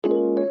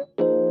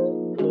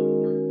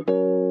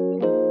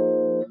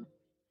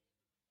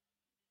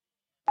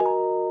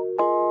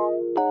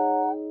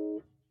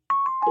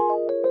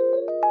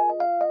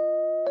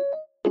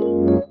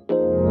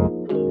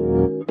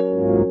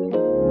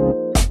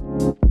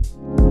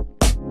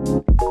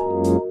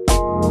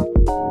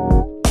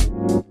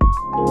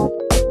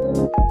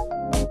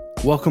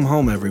Welcome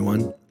home,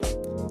 everyone.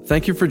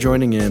 Thank you for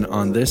joining in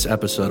on this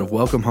episode of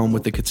Welcome Home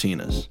with the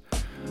Katinas.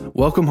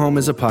 Welcome Home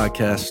is a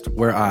podcast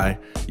where I,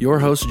 your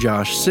host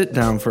Josh, sit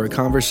down for a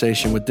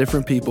conversation with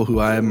different people who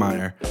I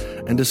admire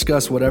and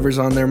discuss whatever's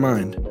on their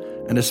mind,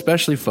 and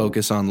especially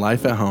focus on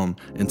life at home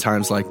in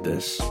times like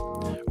this.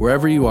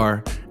 Wherever you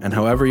are and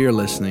however you're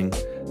listening,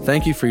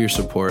 thank you for your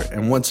support,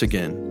 and once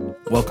again,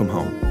 welcome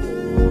home.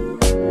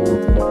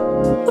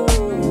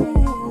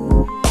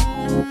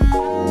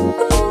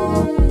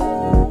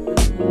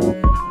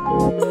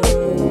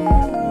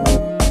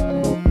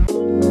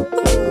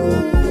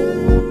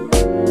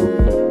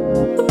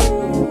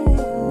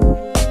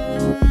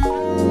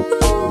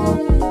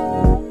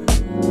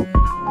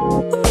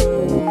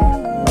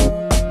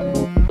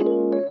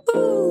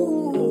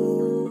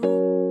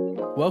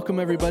 Welcome,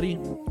 everybody.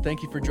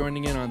 Thank you for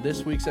joining in on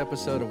this week's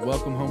episode of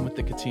Welcome Home with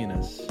the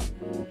Katinas.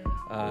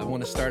 I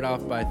want to start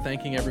off by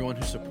thanking everyone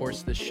who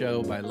supports this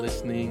show by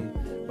listening,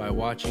 by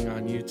watching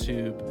on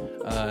YouTube,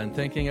 and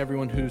thanking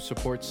everyone who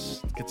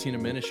supports Katina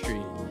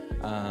Ministry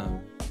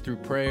through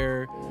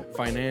prayer,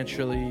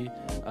 financially,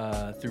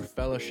 through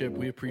fellowship.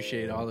 We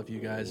appreciate all of you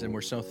guys, and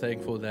we're so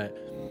thankful that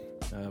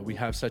we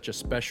have such a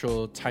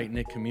special,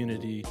 tight-knit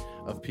community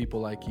of people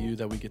like you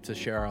that we get to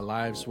share our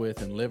lives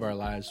with and live our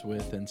lives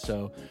with. And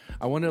so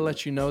I want to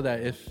let you know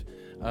that if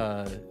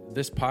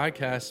this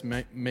podcast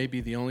may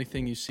be the only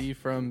thing you see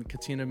from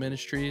Katina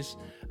Ministries,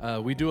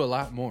 we do a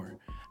lot more.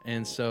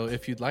 And so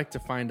if you'd like to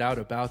find out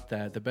about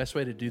that, the best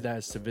way to do that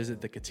is to visit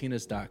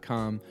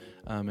thekatinas.com,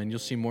 and you'll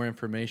see more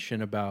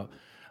information about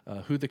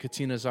who the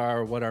Katinas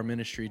are, what our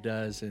ministry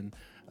does, and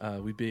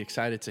we'd be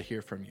excited to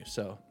hear from you.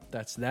 So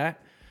that's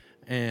that.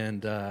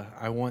 And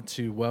I want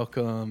to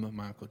welcome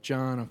my Uncle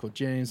John, Uncle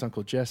James,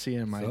 Uncle Jesse,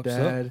 and my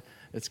dad. Up?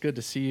 It's good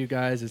to see you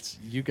guys.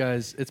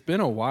 It's been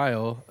a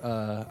while.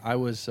 I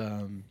was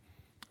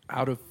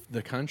out of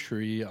the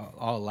country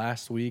all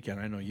last week, and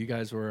I know you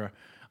guys were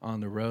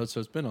on the road,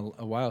 so it's been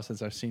a while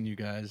since I've seen you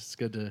guys. It's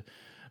good to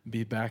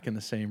be back in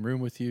the same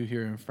room with you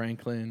here in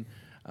Franklin.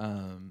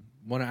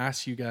 Want to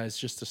ask you guys,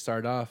 just to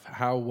start off,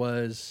 how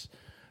was...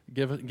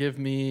 Give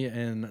me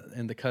and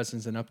the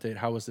cousins an update.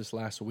 How was this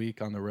last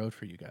week on the road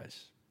for you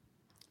guys?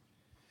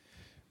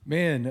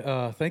 Man,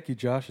 thank you,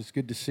 Josh. It's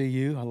good to see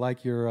you. I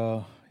like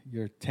your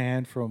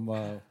tan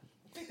from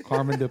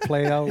Carmen de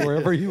Playa,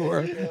 wherever you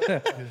were,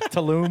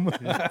 Tulum.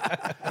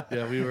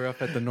 Yeah, we were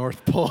up at the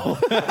North Pole.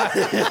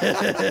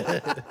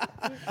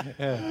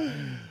 Yeah.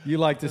 You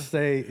like to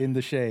stay in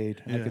the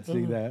shade. Yeah. I could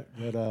see that.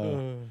 But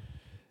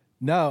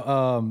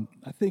no,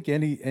 I think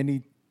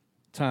any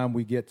time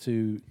we get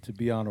to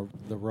be on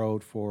the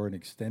road for an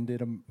extended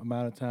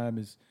amount of time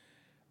is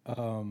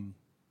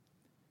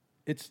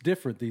it's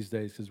different these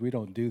days because we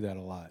don't do that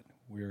a lot.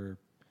 We are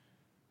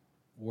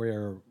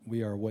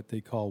what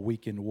they call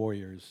weekend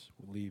warriors.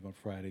 We leave on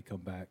Friday, come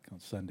back on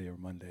Sunday or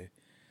Monday.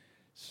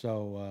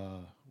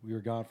 So we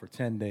were gone for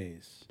 10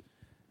 days.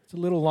 It's a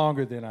little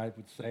longer than I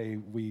would say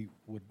we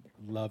would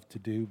love to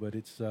do, but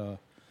it's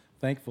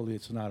thankfully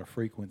it's not a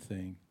frequent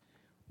thing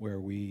where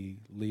we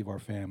leave our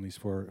families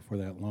for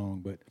that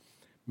long. But,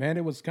 man,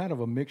 it was kind of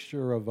a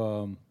mixture of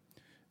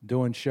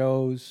doing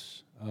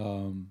shows,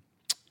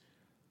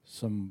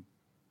 some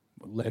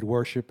led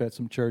worship at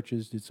some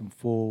churches, did some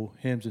full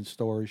hymns and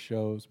stories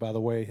shows. By the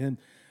way,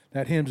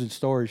 that hymns and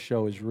stories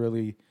show has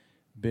really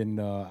been,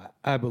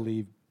 I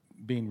believe,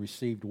 being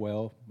received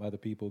well by the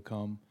people who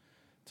come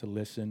to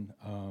listen.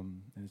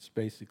 And it's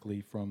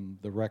basically from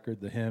the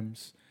record, the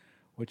hymns,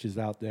 which is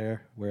out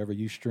there wherever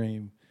you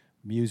stream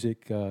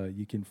music.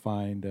 You can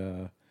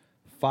find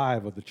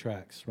 5 of the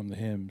tracks from the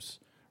hymns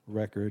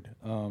record.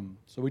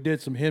 So we did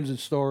some hymns and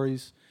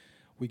stories.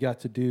 We got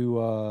to do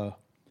a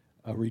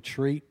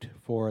retreat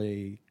for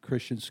a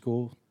Christian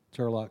school,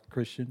 Turlock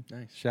Christian.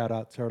 Nice. Shout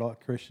out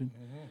Turlock Christian.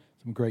 Mm-hmm.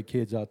 Some great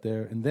kids out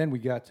there. And then we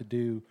got to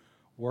do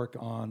work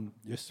on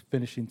just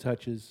finishing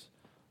touches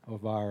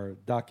of our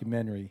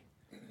documentary,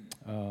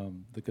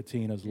 The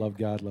Katinas, Love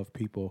God, Love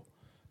People.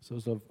 So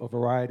it was a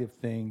variety of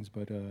things,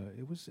 but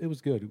it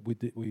was good.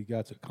 We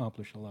got to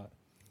accomplish a lot.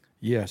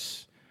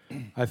 Yes.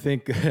 I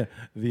think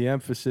the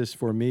emphasis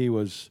for me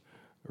was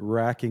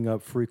racking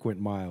up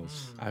frequent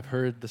miles. I've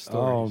heard the stories.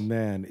 Oh,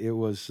 man. It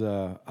was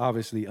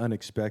obviously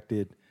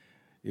unexpected.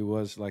 It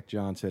was, like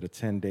John said, a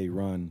 10-day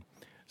run.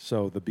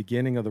 So the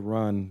beginning of the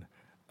run,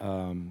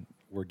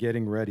 we're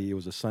getting ready. It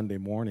was a Sunday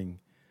morning,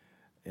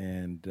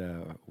 and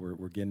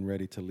we're getting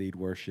ready to lead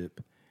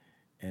worship.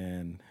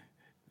 And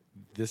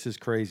this is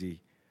crazy.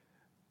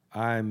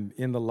 I'm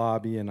in the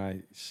lobby, and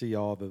I see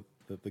all the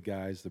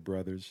guys, the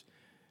brothers,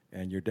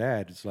 and your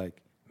dad is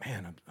like,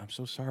 man, I'm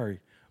so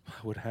sorry.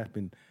 What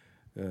happened?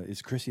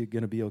 Is Chrissy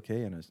going to be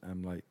okay? And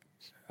I'm like,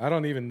 I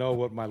don't even know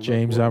what my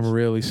James, look was. I'm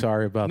really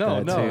sorry about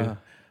that, too.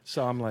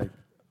 So I'm like,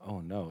 oh,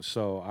 no.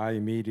 So I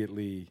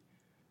immediately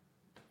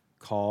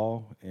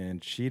call,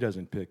 and she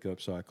doesn't pick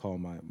up, so I call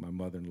my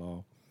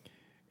mother-in-law.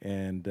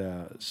 And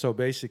so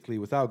basically,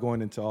 without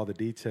going into all the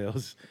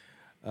details,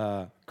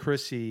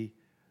 Chrissy...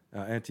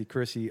 Auntie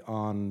Chrissy,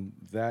 on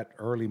that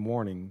early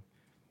morning,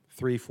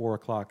 3-4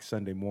 o'clock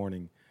Sunday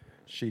morning,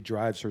 she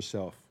drives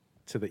herself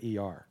to the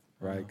ER,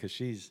 right? Because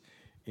she's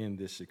in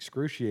this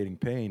excruciating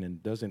pain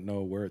and doesn't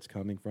know where it's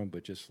coming from,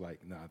 but just like,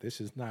 nah,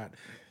 this is not,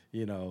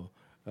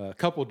 a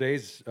couple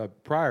days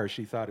prior,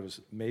 she thought it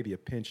was maybe a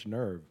pinched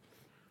nerve.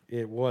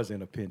 It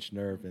wasn't a pinched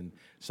nerve. And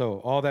so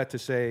all that to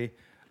say,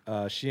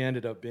 she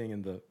ended up being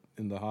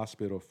in the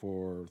hospital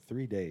for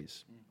 3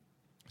 days.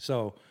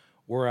 So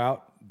we're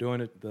out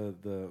doing it.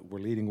 We're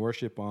leading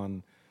worship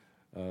on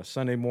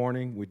Sunday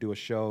morning. We do a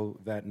show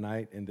that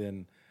night, and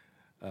then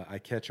I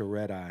catch a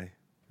red eye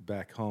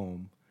back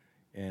home,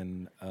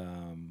 and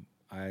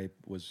I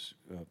was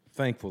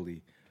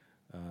thankfully,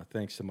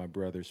 thanks to my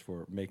brothers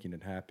for making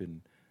it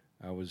happen,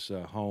 I was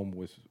home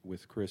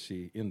with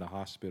Chrissy in the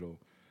hospital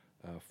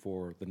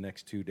for the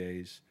next 2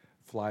 days.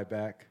 Fly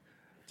back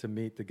to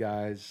meet the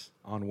guys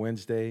on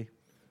Wednesday.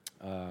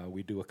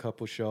 We do a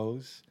couple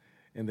shows,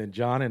 and then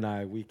John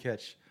and we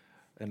catch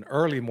an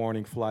early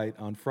morning flight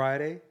on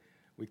Friday.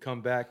 We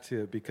come back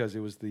because it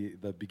was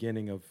the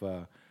beginning of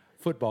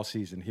football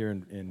season here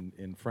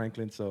in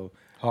Franklin. So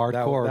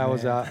hardcore. That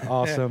was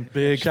awesome.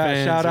 Big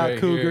fans shout out right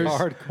Cougars.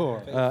 here.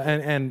 Hardcore.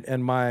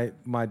 And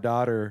my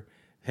daughter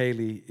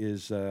Haley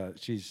is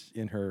she's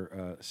in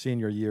her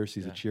senior year.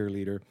 She's a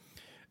cheerleader.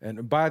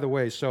 And by the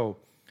way, so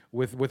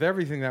with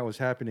everything that was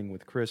happening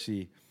with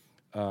Chrissy,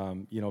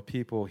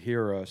 people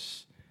hear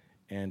us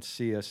and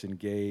see us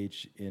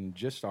engage in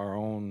just our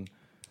own,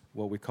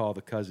 what we call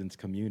the cousins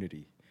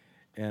community.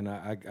 And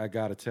I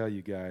got to tell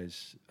you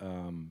guys,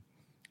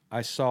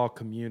 I saw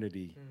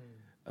community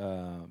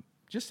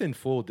just in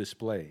full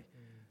display.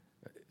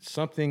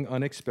 Something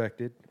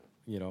unexpected,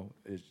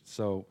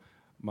 So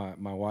my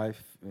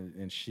wife,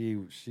 and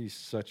she's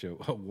such a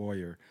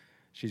warrior.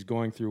 She's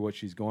going through what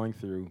she's going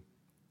through.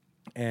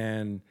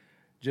 And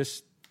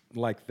just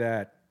like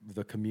that,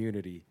 the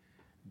community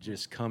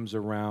just comes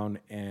around,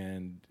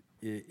 and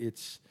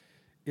it's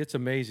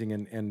amazing.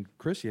 And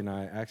Chrissy and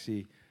I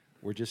actually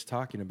were just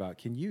talking about,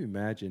 can you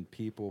imagine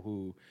people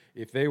who,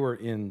 if they were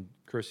in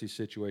Chrissy's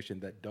situation,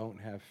 that don't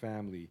have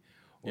family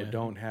or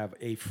don't have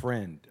a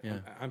friend?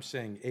 I'm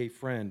saying a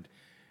friend.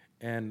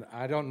 And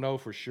I don't know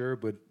for sure,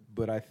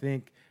 but I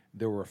think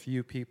there were a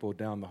few people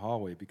down the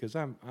hallway, because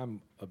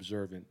I'm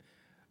observant.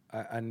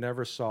 I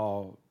never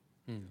saw,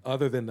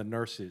 other than the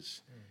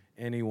nurses,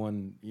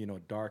 anyone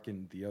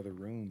darken the other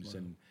rooms.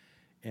 Wow.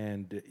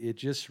 And it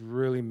just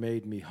really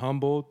made me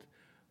humbled,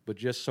 but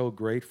just so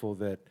grateful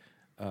that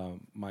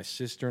my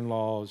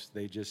sister-in-laws,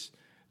 they just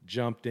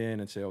jumped in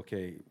and said,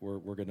 okay,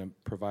 we're going to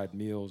provide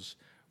meals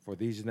for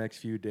these next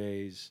few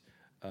days.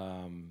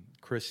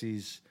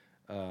 Chrissy's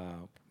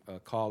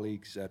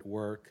colleagues at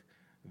work,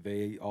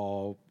 they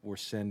all were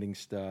sending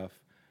stuff.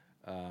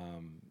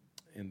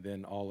 And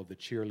then all of the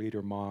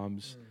cheerleader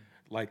moms.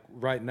 Like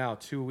right now,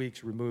 2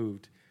 weeks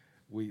removed,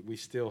 we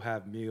still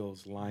have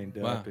meals lined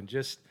up. And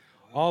just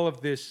all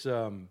of this,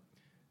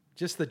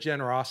 just the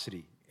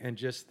generosity and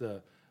just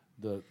the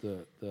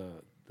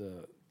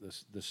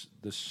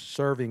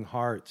serving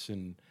hearts.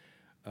 And,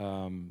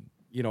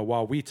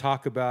 while we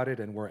talk about it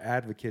and we're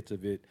advocates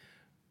of it,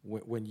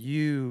 when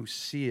you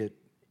see it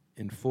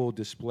in full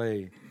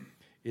display,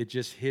 it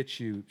just hits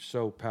you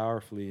so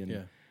powerfully.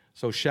 And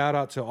so shout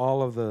out to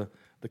all of the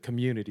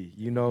community.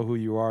 You know who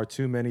you are,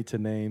 too many to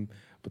name,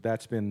 but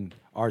that's been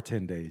our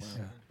 10 days.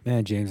 Wow.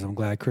 Man, James, I'm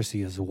glad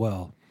Chrissy is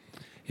well.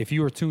 If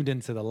you were tuned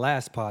into the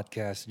last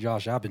podcast,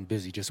 Josh, I've been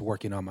busy just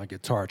working on my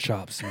guitar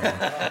chops, man.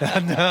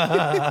 How's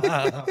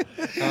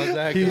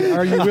that going?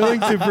 Are you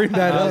willing to bring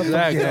that up? How's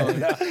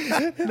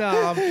that going?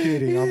 No, I'm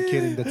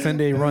kidding. The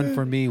 10-day run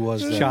for me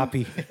was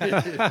choppy.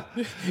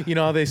 You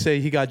know how they say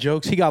he got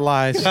jokes, he got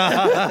lies.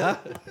 That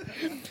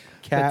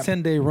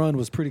 10-day run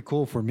was pretty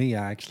cool for me.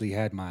 I actually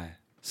had my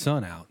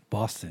son out,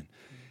 Boston,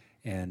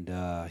 and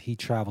he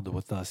traveled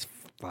with us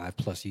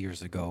 5+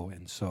 years ago.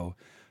 And so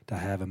to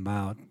have him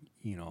out,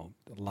 a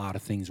lot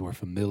of things were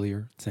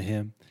familiar to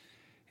him,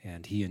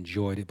 and he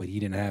enjoyed it, but he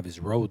didn't have his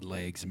road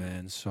legs,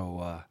 man.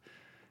 So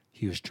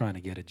he was trying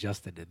to get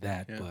adjusted to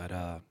that. Yeah. But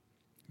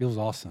it was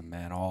awesome,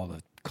 man. All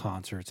the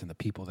concerts and the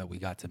people that we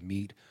got to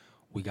meet.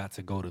 We got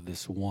to go to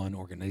this one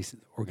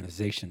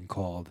organization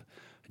called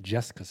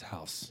Jessica's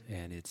House,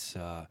 and it's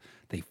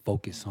they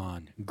focus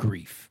on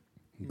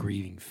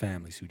grieving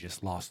families who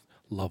just lost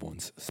loved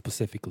ones,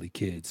 specifically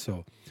kids.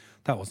 So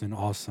that was an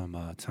awesome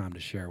time to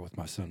share with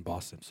my son,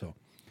 Boston. So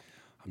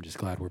I'm just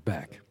glad we're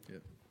back. Yeah.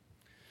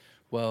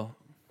 Well,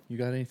 you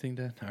got anything,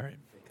 Dad? All right.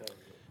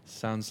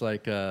 Sounds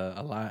like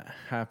a lot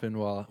happened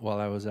while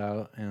I was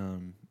out.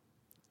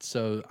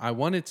 So I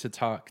wanted to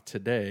talk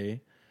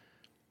today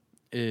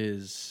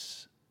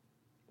is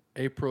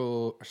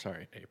April.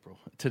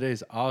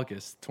 Today's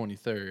August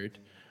 23rd.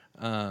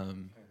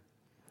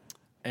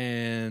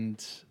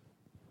 And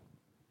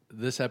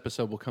this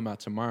episode will come out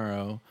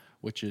tomorrow,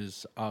 which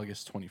is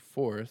August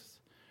 24th,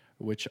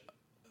 which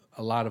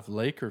a lot of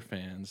Laker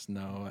fans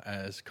know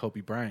as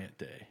Kobe Bryant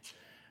Day.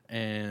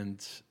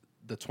 And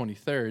the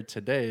 23rd,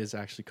 today, is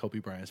actually Kobe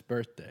Bryant's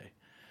birthday.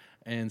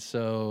 And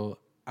so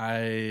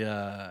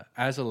I,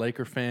 as a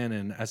Laker fan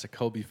and as a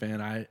Kobe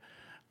fan,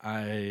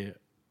 I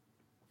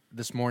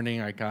this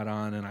morning I got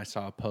on and I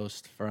saw a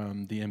post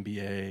from the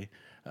NBA,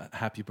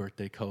 happy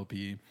birthday,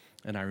 Kobe.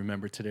 And I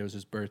remember today was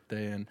his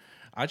birthday. And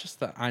I just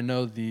thought, I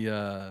know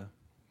the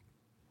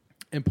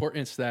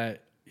importance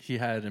that he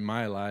had in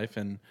my life.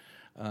 And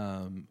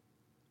on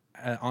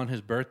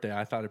his birthday,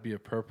 I thought it'd be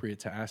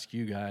appropriate to ask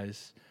you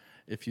guys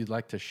if you'd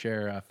like to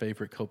share a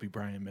favorite Kobe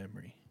Bryant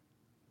memory.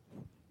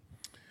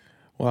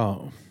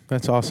 Wow,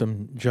 that's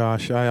awesome,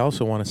 Josh. I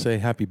also want to say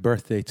happy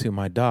birthday to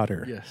my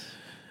daughter. Yes.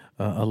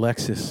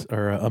 Alexis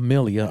or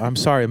Amelia. I'm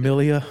sorry,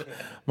 Amelia,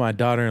 my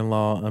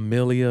daughter-in-law,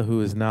 Amelia, who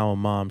is now a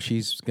mom.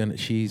 She's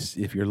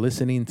if you're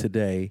listening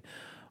today,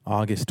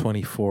 August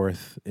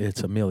 24th,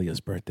 it's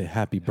Amelia's birthday.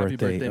 Happy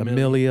birthday,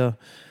 Amelia.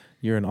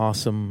 You're an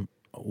awesome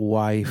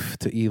wife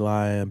to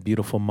Eli, a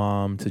beautiful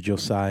mom to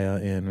Josiah,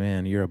 and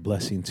man, you're a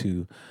blessing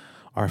to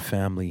our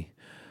family.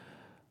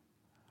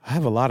 I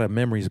have a lot of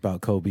memories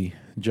about Kobe.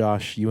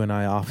 Josh, you and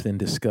I often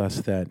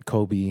discuss that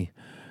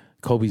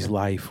Kobe's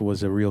life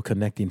was a real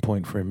connecting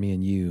point for me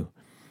and you.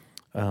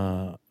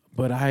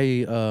 But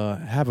I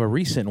have a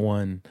recent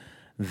one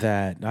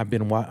that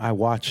I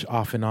watch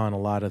off and on a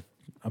lot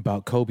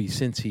about Kobe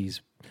since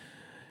he's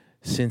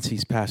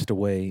passed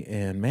away.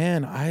 And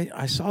man,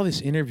 I saw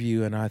this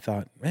interview and I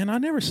thought, man, I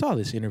never saw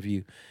this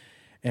interview.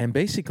 And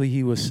basically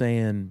he was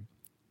saying,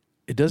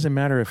 it doesn't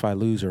matter if I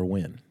lose or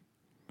win,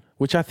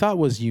 which I thought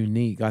was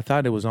unique. I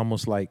thought it was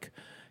almost like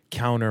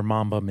counter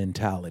Mamba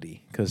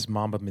mentality, because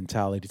Mamba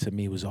mentality to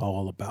me was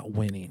all about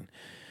winning.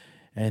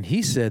 And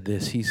he said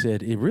this, he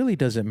said, it really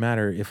doesn't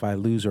matter if I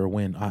lose or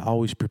win. I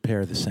always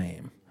prepare the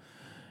same.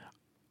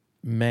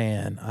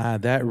 Man,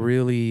 that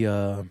really,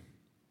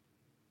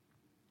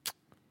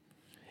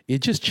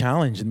 it just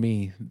challenged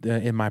me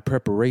in my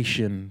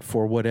preparation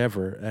for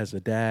whatever, as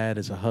a dad,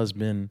 as a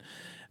husband,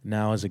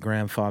 now as a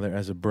grandfather,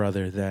 as a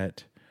brother,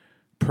 that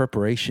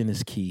preparation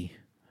is key.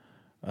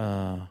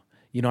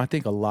 I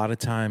think a lot of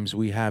times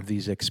we have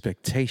these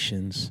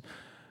expectations,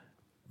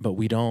 but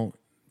we don't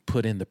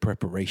put in the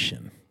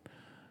preparation.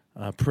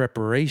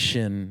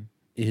 Preparation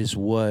is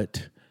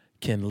what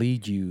can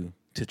lead you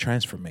to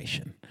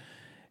transformation.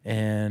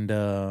 And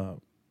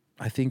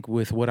I think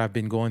with what I've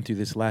been going through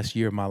this last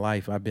year of my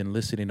life, I've been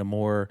listening to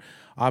more,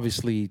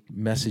 obviously,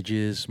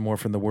 messages, more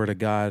from the Word of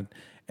God,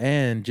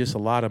 and just a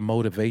lot of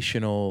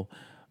motivational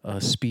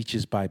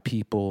speeches by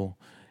people.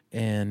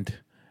 And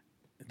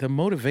the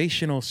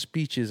motivational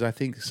speeches, I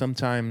think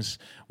sometimes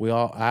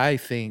I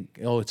think,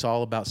 it's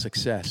all about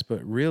success,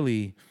 but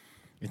really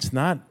it's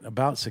not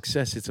about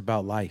success, it's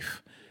about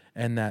life.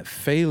 And that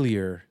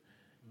failure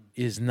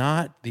is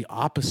not the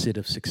opposite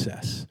of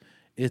success.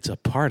 It's a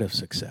part of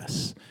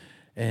success.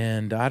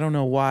 And I don't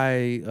know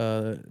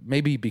why,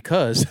 maybe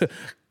because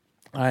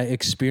I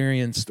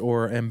experienced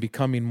or am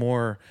becoming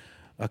more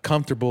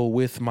comfortable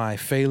with my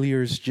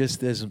failures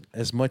just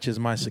as much as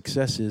my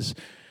successes.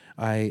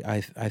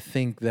 I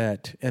think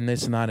that, and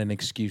it's not an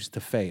excuse to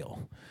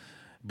fail,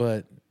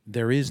 but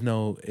there is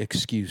no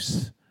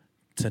excuse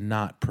to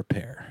not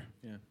prepare.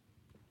 Yeah,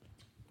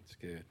 That's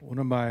good.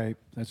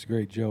 That's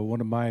great, Joe.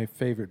 One of my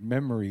favorite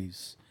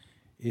memories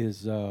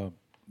is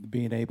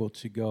being able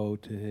to go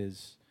to he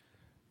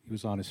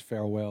was on his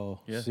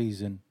farewell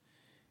season,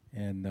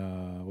 and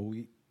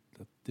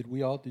did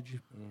we all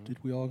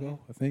go?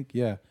 I think,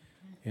 yeah.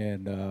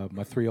 And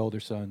my 3 older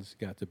sons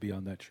got to be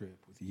on that trip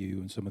with you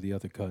and some of the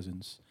other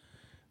cousins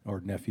or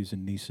nephews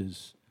and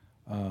nieces.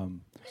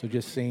 So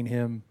just seeing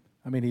him,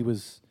 I mean, we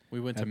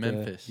went to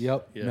Memphis. Yeah.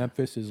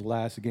 Memphis, his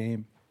last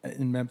game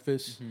in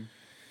Memphis. Mm-hmm.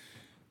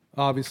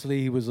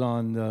 Obviously, he was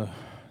on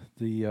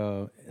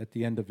the at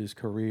the end of his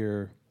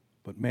career,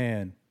 but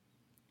man,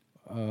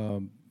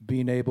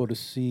 being able to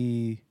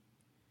see,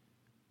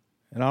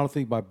 and I don't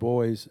think my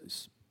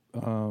boys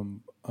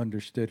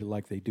understood it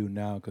like they do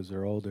now because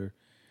they're older,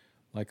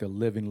 like a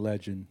living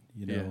legend,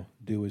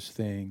 do his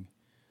thing,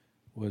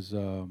 was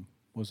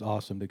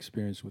awesome to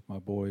experience with my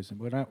boys.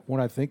 And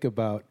when I think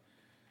about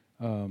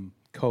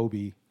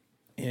Kobe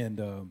and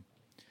the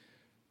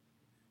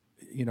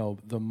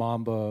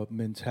Mamba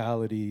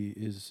mentality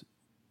is,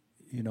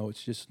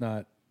 it's just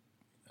not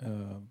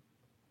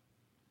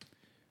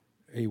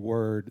a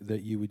word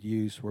that you would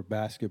use for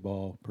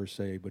basketball per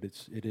se, but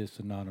it is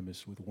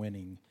synonymous with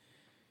winning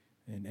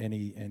in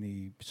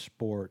any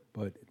sport,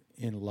 but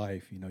in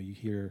life. You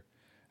hear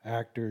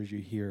actors, you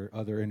hear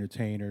other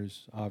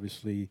entertainers,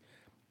 obviously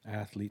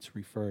athletes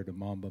refer to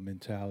Mamba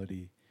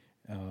mentality.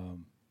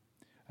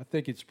 I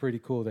think it's pretty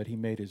cool that he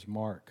made his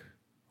mark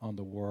on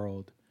the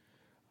world,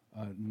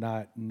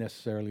 not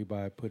necessarily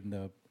by putting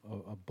a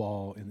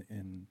ball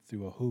in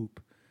through a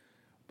hoop,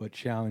 but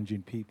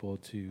challenging people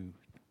to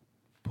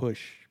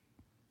push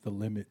the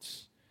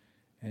limits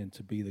and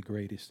to be the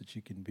greatest that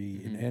you can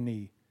be in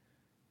any,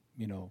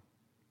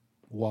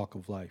 walk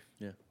of life.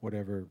 Yeah.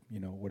 Whatever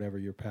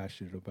you're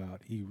passionate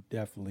about. He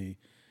definitely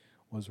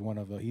was one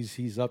of the.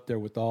 He's up there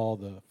with all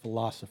the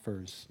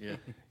philosophers. Yeah.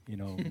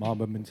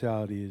 Mamba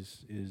mentality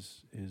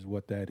is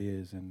what that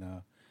is, and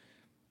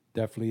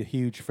definitely a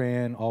huge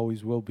fan.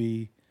 Always will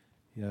be.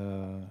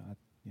 I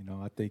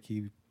think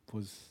he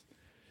was.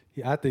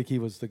 I think he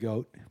was the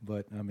GOAT,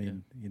 but I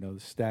mean, the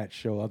stats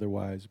show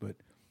otherwise. But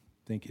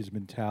I think his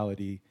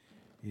mentality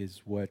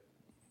is why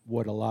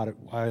a lot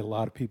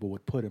of people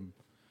would put him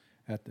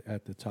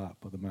at the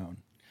top of the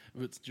mountain.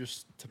 It's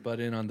just to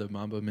butt in on the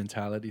Mamba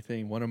mentality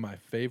thing. One of my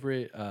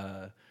favorite,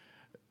 I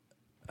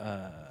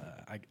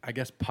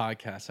guess,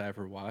 podcasts I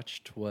ever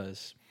watched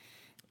was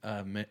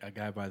a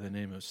guy by the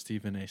name of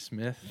Stephen A.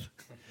 Smith.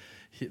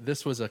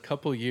 This was a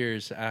couple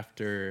years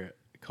after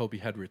Kobe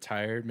had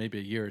retired, maybe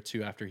a year or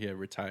two after he had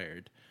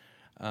retired.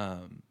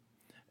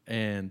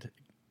 And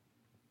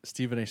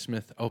Stephen A.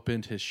 Smith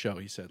opened his show.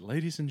 He said,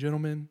 "Ladies and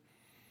gentlemen,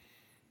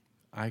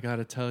 I got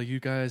to tell you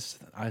guys,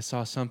 I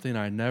saw something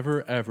I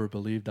never, ever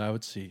believed I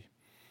would see.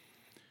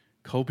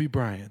 Kobe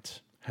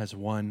Bryant has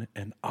won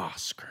an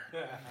Oscar."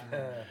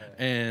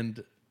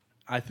 And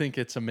I think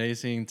it's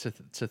amazing to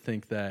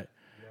think that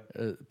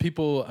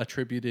people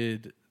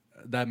attributed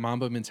that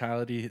Mamba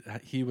mentality.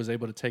 He was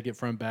able to take it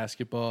from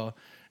basketball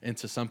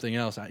into something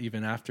else,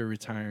 even after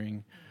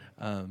retiring.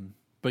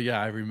 But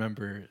yeah, I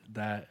remember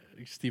that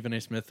Stephen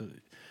A. Smith,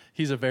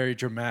 he's a very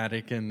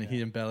dramatic and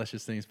he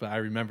embellishes things, but I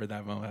remember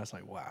that moment. I was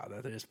like, wow,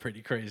 that is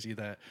pretty crazy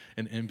that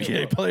an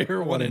NBA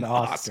player won an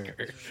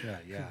Oscar.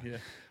 Yeah.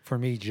 For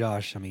me,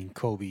 Josh, I mean,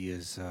 Kobe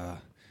is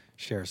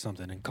shares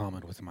something in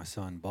common with my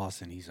son,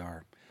 Boston. He's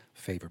our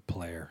favorite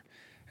player.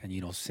 And,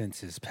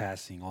 since his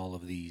passing, all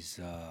of these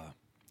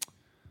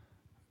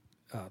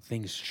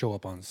things show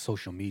up on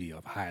social media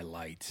of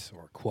highlights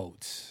or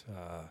quotes,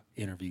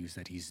 interviews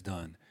that he's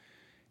done.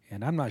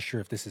 And I'm not sure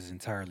if this is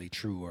entirely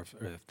true or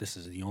if this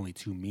is the only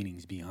two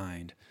meanings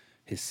behind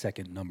his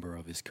second number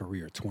of his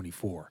career,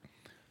 24.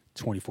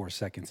 24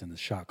 seconds in the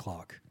shot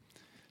clock,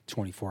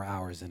 24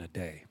 hours in a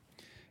day.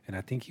 And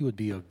I think he would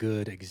be a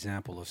good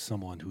example of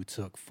someone who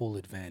took full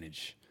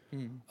advantage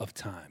of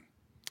time.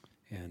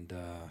 And,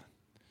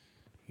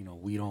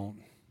 we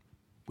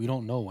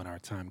don't know when our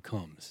time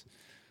comes.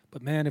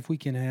 But, man, if we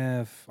can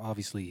have,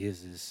 obviously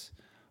his is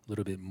a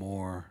little bit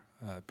more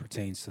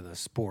pertains to the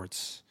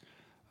sports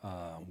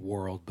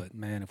world. But,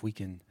 man, if we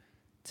can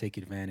take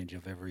advantage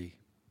of every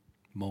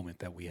moment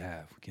that we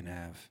can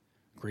have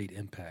great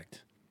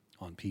impact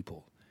on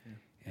people.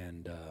 Yeah.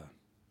 And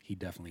he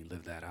definitely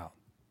lived that out.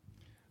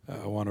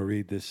 I want to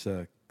read this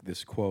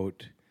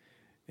quote,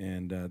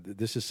 and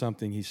this is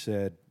something he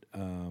said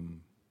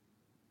in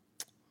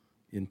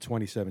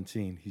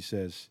 2017. He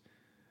says,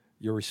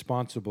 "You're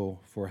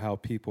responsible for how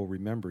people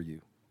remember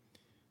you.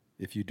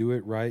 If you do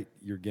it right,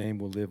 your game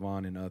will live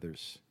on in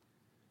others.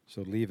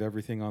 So leave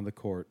everything on the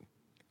court.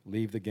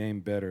 Leave the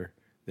game better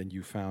than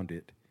you found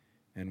it.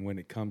 And when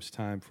it comes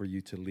time for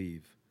you to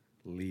leave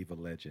a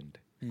legend."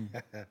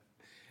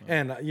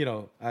 And,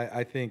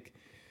 I think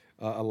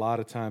a lot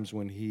of times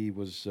when he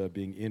was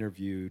being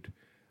interviewed,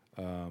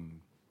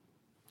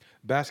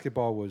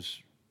 basketball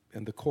was,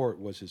 and the court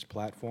was his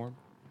platform,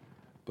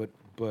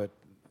 but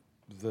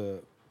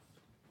the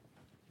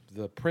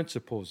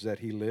principles that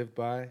he lived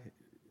by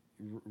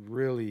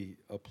really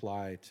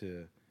apply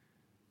to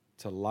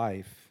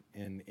life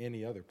and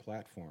any other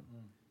platform.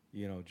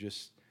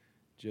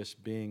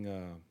 Just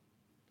being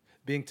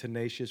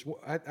tenacious.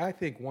 I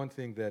think one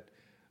thing that,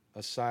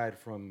 aside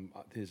from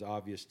his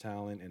obvious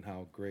talent and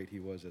how great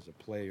he was as a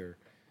player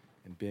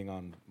and being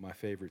on my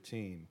favorite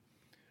team,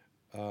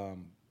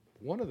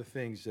 one of the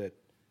things that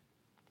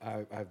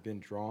I've been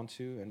drawn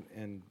to,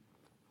 and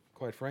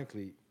quite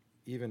frankly,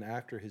 even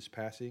after his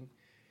passing,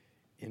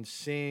 in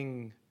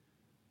seeing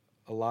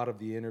a lot of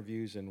the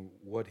interviews and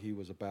what he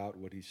was about,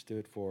 what he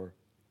stood for,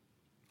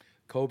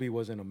 Kobe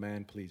wasn't a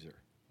man pleaser.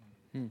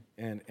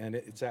 And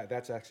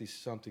that's actually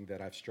something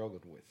that I've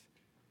struggled with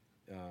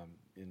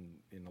in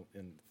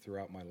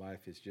throughout my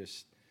life. Is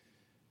just,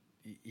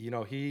 he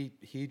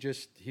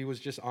was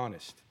just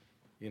honest.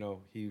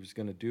 He was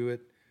going to do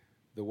it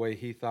the way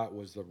he thought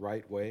was the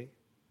right way,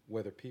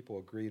 whether people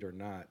agreed or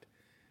not.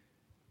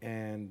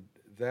 And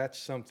that's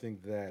something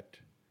that,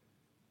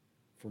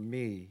 for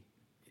me,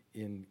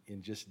 in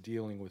just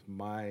dealing with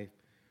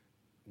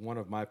one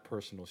of my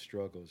personal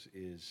struggles,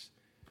 is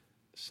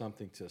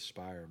something to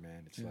aspire,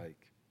 man. It's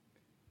like,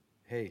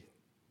 hey,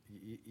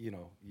 you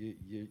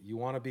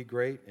want to be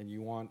great and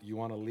you want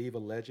to leave a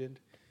legend,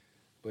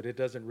 but it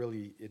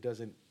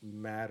doesn't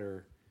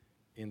matter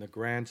in the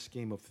grand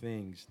scheme of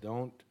things.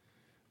 Don't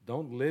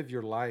live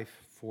your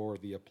life for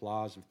the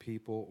applause of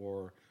people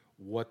or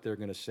what they're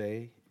going to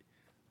say.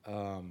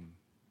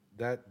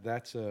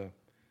 That's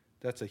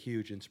a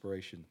huge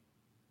inspiration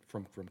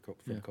from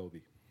Kobe.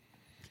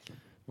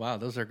 Wow,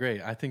 those are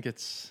great. I think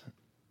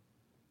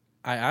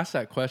I asked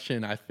that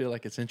question. I feel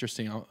like it's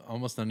interesting.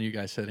 Almost none of you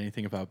guys said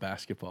anything about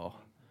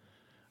basketball.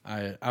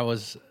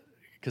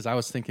 Because I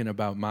was thinking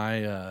about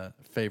my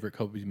favorite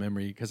Kobe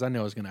memory, because I knew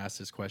I was going to ask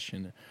this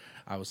question.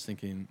 I was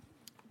thinking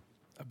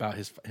about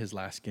his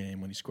last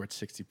game when he scored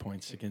 60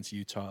 points against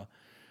Utah.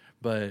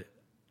 But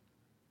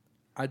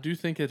I do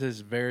think it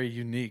is very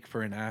unique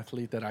for an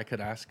athlete that I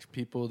could ask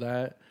people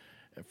that,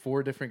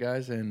 4 different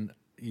guys, and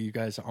you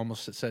guys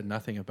almost said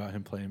nothing about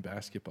him playing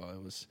basketball.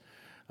 It was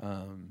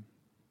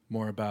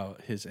more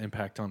about his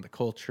impact on the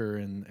culture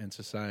and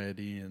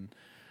society. And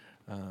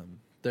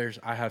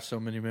I have so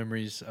many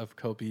memories of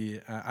Kobe,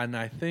 and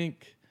I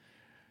think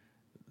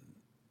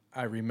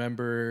I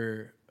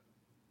remember.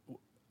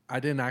 I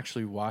didn't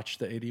actually watch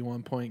the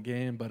 81-point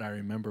game, but I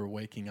remember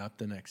waking up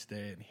the next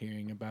day and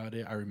hearing about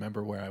it. I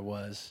remember where I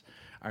was.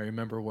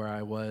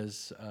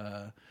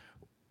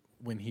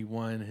 When he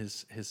won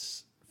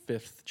his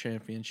fifth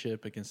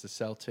championship against the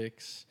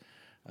Celtics.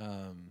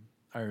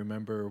 I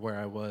remember where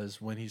I was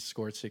when he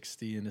scored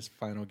 60 in his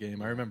final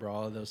game. I remember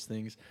all of those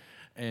things.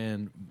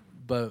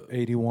 But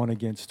 81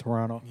 against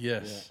Toronto.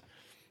 Yes.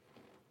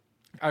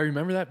 Yeah. I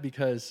remember that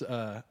because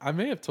I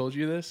may have told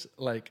you this.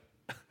 Like,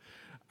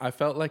 I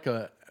felt like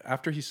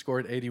after he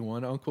scored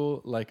 81,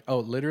 Uncle,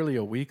 literally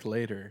a week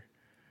later,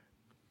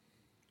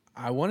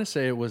 I want to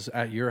say it was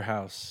at your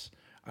house,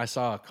 I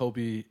saw a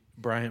Kobe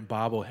Bryant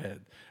bobblehead,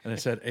 and it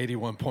said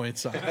 81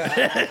 points on it.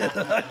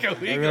 I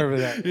remember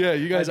that. Yeah,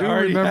 you guys I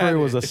already remember had it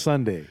was a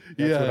Sunday.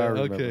 That's what I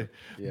remember. Okay.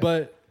 Yeah.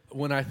 But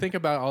when I think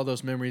about all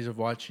those memories of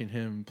watching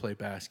him play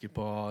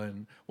basketball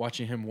and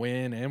watching him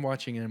win and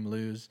watching him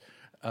lose,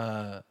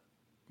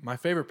 my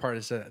favorite part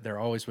is that they're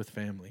always with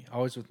family,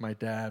 always with my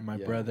dad, my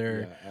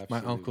brother, my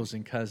uncles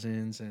and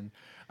cousins. And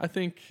I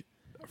think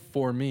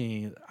for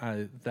me,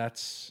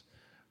 that's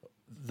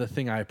the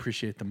thing I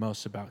appreciate the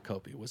most about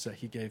Kobe, was that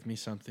he gave me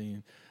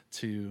something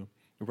to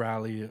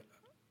rally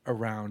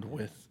around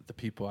with the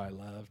people I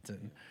loved.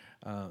 And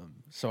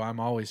so I'm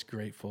always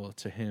grateful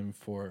to him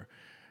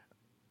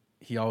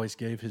he always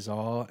gave his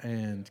all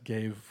and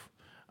gave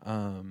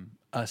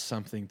us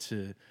something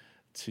to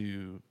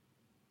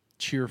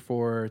cheer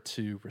for,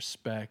 to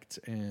respect,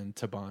 and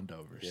to bond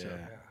over. Yeah. So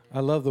I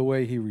love the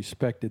way he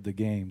respected the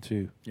game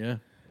too. yeah.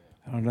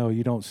 I don't know.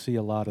 You don't see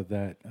a lot of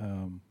that.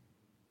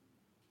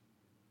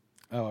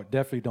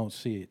 Definitely don't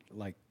see it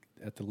like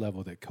at the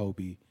level that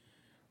Kobe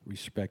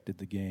respected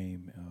the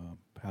game.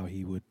 How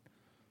he would,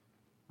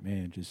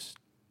 just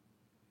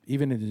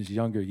even in his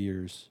younger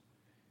years,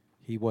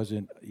 he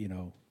wasn't.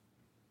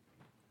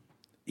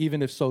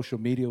 Even if social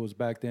media was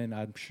back then,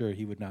 I'm sure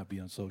he would not be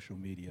on social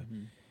media.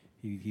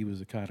 Mm-hmm. He was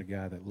the kind of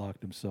guy that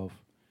locked himself,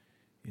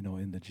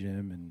 in the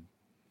gym,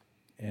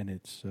 and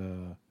it's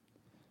the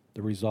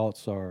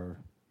results are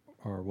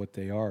what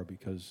they are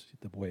because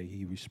the way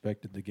he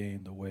respected the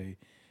game, the way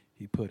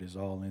he put his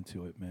all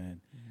into it,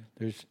 man.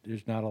 Mm-hmm.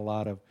 There's not a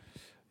lot of,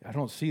 I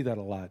don't see that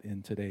a lot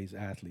in today's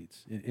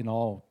athletes in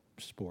all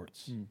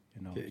sports.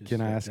 Can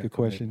I ask a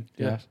question?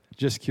 Yeah.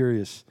 Just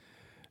curious.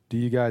 Do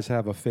you guys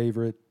have a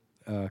favorite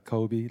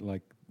Kobe,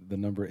 like the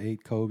number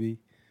 8 Kobe,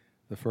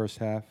 the first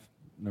half?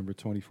 Number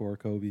 24,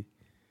 Kobe.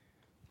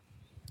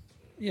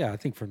 Yeah, I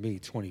think for me,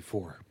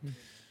 24.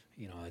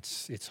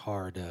 It's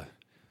hard to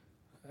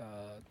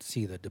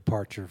see the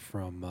departure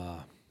from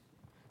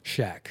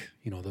Shaq.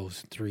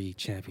 Those 3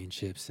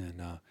 championships,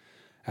 and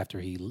after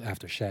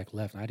Shaq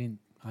left, I didn't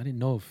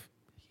know if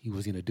he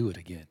was going to do it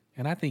again.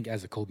 And I think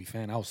as a Kobe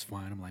fan, I was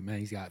fine. I'm like, man,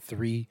 he's got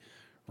 3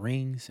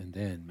 rings, and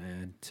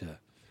then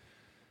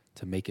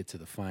to make it to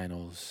the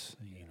finals,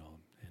 and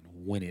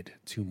win it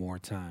 2 more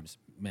times,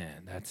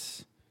 man,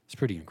 it's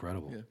pretty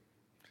incredible. Yeah.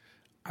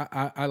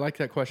 I like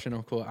that question,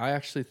 Uncle. I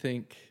actually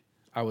think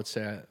I would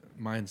say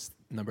mine's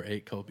number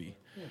 8, Kobe.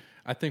 Yeah.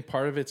 I think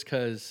part of it's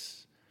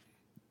because,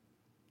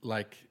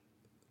 like,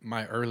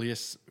 my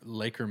earliest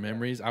Laker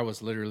memories, I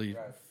was literally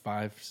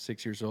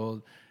 5-6 years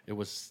old. It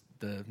was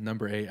the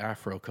number 8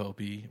 Afro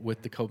Kobe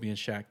with the Kobe and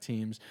Shaq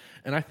teams.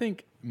 And I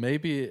think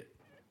maybe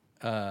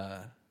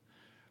part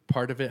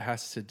of it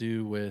has to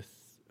do with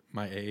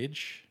my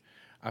age.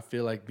 I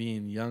feel like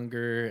being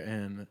younger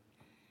and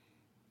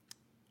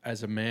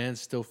as a man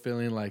still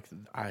feeling like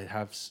I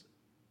have,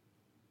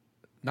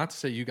 not to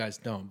say you guys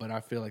don't, but I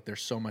feel like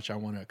there's so much I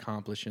want to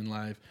accomplish in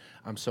life.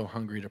 I'm so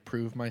hungry to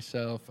prove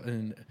myself.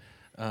 And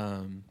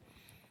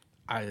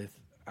I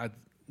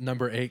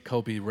number 8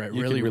 Kobe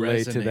really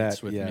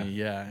resonates with me.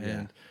 Yeah.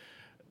 And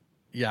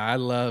I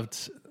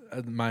loved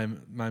my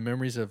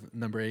memories of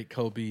number 8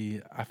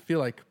 Kobe. I feel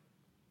like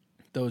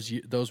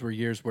those were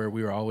years where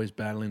we were always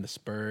battling the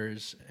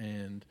Spurs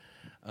and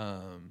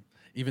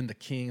even the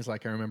Kings.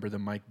 Like, I remember the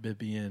Mike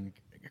Bibby and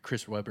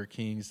Chris Webber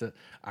Kings. That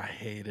I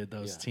hated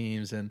those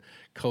teams, and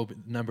Kobe,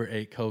 number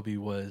 8 Kobe,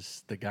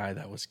 was the guy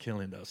that was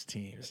killing those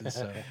teams. And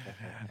so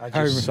I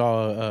just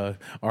saw an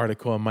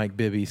article on Mike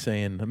Bibby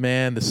saying,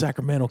 "Man, the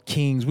Sacramento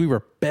Kings, we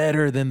were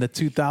better than the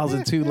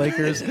 2002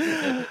 Lakers."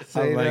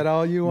 Say that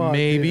all you want,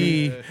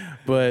 maybe,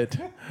 but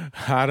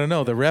I don't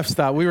know. The refs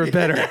thought we were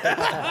better.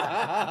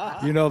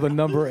 The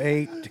number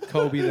 8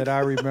 Kobe that I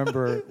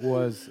remember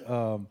was,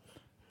 I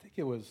think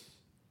it was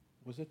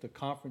it the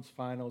conference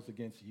finals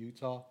against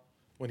Utah?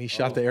 When he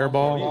shot the air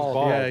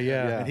ball?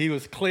 Yeah. And he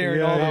was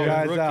clearing all the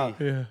guys out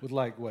Yeah.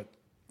 with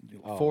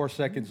 4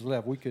 seconds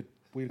left. We could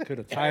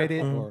have tied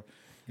it or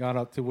gone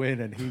up to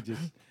win, and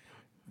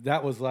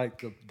that was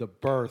like the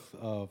birth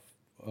of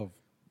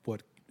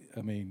what,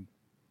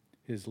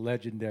 his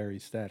legendary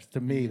stats. To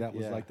me, that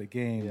was like the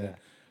game that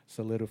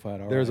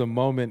solidified. All There's right. a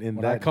moment in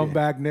when that I come game-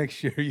 back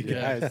next year, you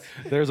guys.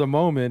 There's a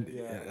moment,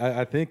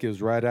 I think it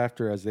was right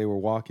after as they were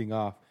walking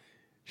off,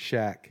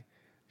 Shaq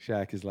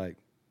is like,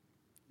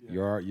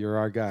 you're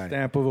our guy.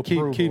 Stamp of Keep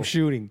approval.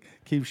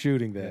 keep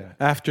shooting that.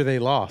 After they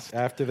lost.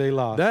 After they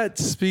lost. That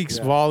speaks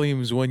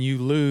volumes when you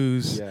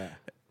lose. yeah.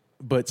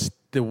 But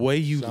the way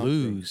you Something,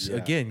 lose, yeah.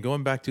 again,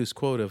 going back to his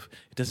quote of,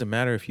 it doesn't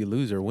matter if you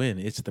lose or win,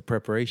 it's the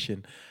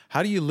preparation.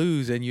 How do you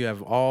lose and you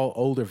have all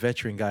older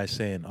veteran guys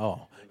saying,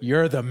 oh,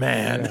 you're the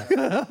man.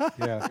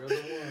 Yeah,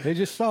 they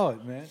just saw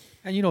it, man.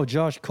 And you know,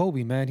 Josh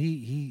Kobe, man,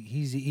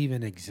 he's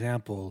even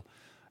example,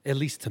 at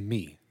least to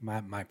me,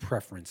 my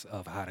preference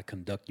of how to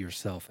conduct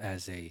yourself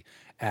as a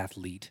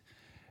athlete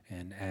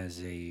and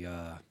as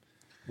a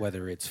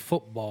whether it's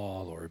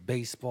football or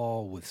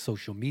baseball with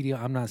social media.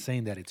 I'm not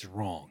saying that it's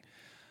wrong,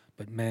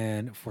 but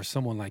man, for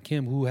someone like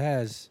him who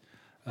has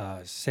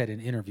said in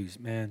interviews,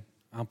 man,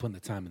 I'm putting the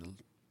time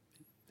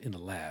in the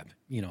lab,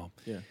 you know.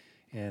 Yeah.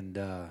 And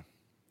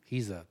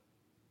he's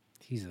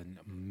an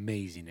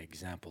amazing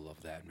example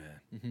of that,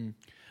 man.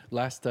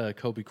 Last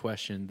Kobe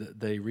question.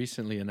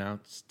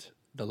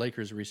 The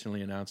Lakers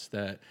recently announced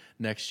that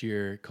next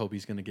year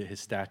Kobe's going to get his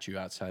statue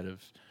outside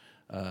of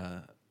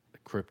the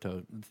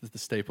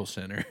Staples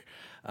Center.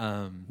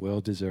 Well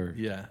deserved.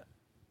 Yeah.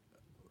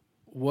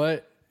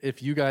 What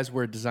if you guys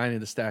were designing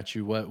the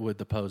statue? What would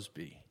the pose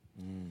be?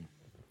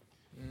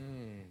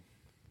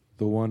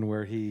 The one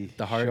where he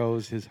The heart?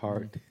 shows his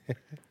heart.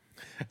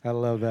 I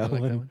love that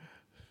like that one. one.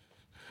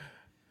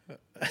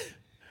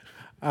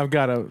 I've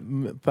got a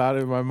thought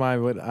in my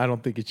mind, but I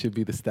don't think it should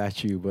be the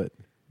statue, but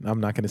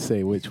I'm not going to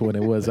say which one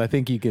it was. I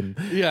think you can,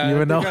 Yeah.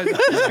 you know.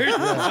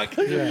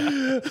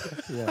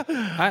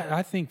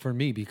 I think for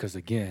me, because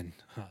again,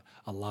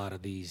 a lot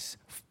of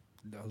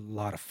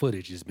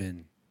footage has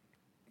been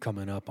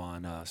coming up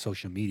on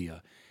social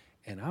media,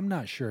 and I'm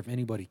not sure if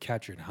anybody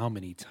captured how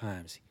many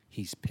times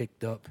he's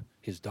picked up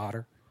his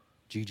daughter,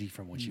 Gigi,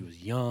 from when she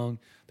was young.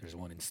 There's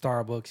one in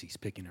Starbucks. He's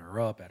picking her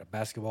up at a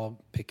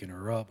basketball, picking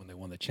her up when they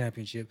won the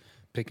championship,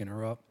 picking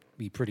her up.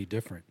 Be pretty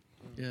different.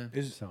 Yeah.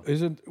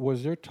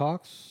 Was there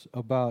talks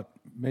about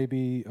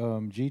maybe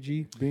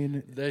Gigi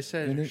being? They in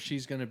said it?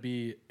 she's going to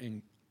be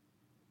in.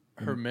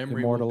 Her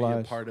memory will be a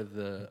Immortalized? part of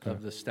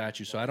the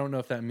statue. So I don't know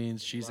if that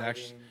means she's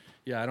actually.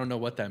 Yeah, I don't know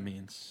what that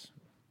means.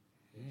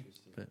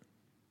 But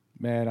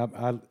Man,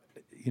 I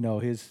you know,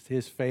 his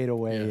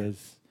fadeaway Yeah.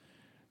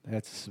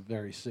 that's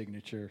very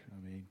signature.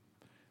 I mean,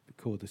 be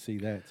cool to see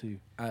that too.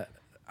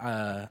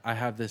 I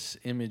have this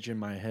image in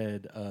my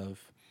head of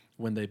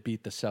when they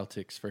beat the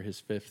Celtics for his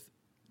fifth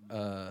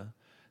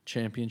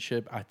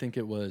championship. I think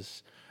it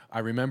was. I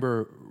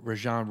remember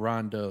Rajon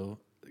Rondo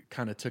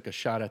kind of took a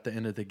shot at the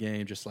end of the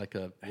game, just like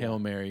a Hail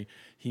Mary.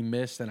 He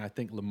missed, and I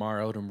think Lamar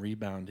Odom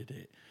rebounded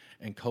it.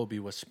 And Kobe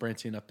was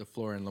sprinting up the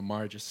floor, and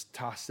Lamar just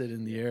tossed it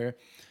in the air,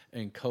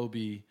 and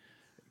Kobe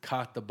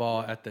caught the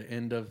ball at the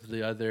end of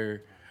the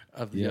other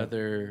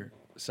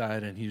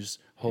side, and he was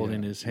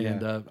holding his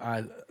hand up.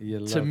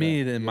 To me,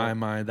 in my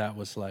mind, that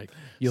was like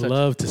You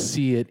love to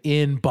see it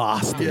in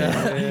Boston.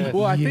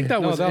 Well, I think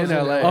that was in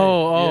LA.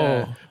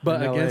 Oh.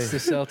 But In LA. against the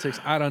Celtics,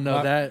 I don't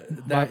know.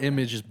 That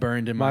image is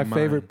burned in my My mind.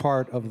 favorite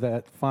part of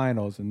that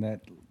finals and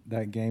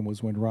that game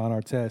was when Ron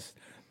Artest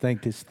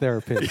thanked his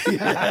therapist.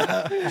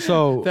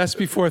 So That's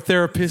before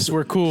therapists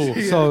were cool.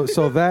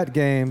 So that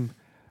game,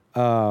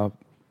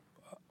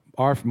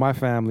 my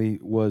family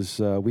was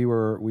we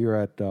were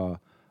at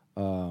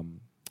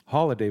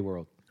Holiday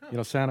World,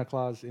 Santa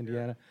Claus,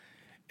 Indiana,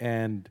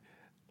 and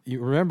you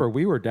remember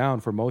we were down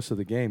for most of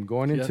the game.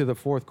 Going into the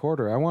fourth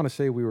quarter, I want to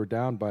say we were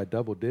down by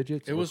double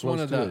digits. It was one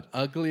of the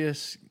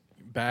ugliest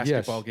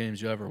basketball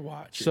games you ever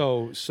watched.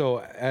 So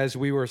as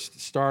we were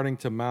starting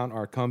to mount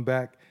our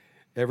comeback,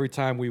 every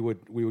time we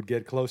would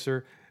get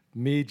closer,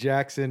 me,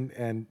 Jackson,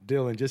 and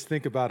Dylan, just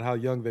think about how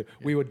young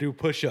we would do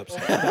push-ups.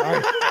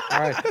 All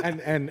right.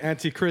 And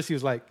Auntie Chrissy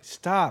was like,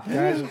 "Stop,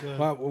 guys,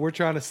 we're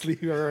trying to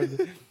sleep."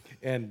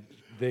 And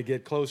they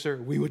get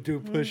closer, we would do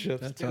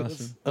push-ups. That's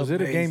awesome. was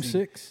it a game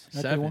 6?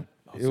 Seven.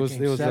 It was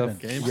seven.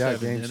 Game yeah, seven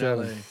game in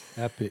 7.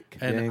 LA. Epic.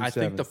 And Game I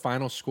think 7. the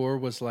final score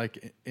was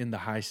like in the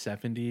high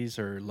 70s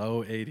or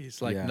low 80s.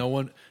 Like Yeah. no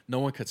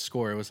one could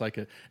score. It was like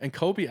and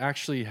Kobe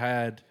actually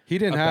had He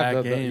didn't a have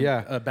bad the- game,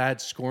 yeah. a bad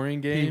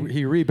scoring game.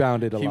 He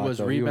rebounded a He lot. was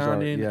though.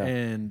 rebounding He was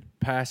and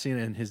passing,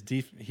 and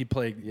he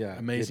played Yeah,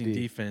 amazing good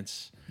D.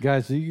 defense.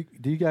 Guys, do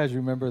you guys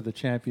remember the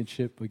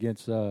championship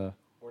against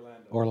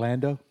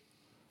Orlando?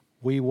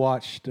 We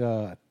watched.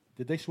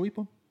 Did they sweep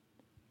them?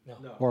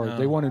 No. Or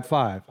they won in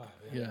 5.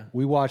 Yeah.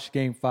 We watched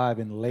Game 5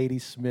 in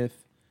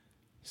Ladysmith,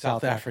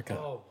 South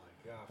Africa.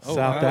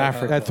 South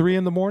Africa at 3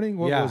 a.m.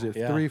 What Yeah. was it?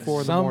 Yeah. 3,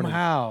 4 in the morning.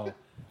 Somehow,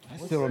 I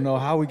still don't know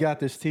how we got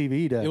this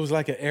TV to. It was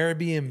like an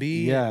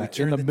Airbnb. Yeah, We in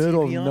turned the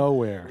middle TV of on.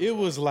 nowhere. It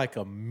was like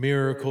a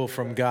miracle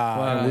from God.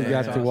 Wow. we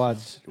got that's to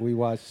watch. We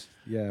watched.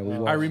 Yeah, we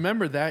watched. I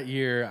remember that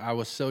year I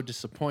was so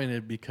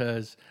disappointed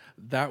because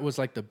that was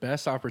like the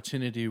best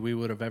opportunity we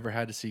would have ever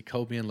had to see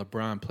Kobe and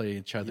LeBron play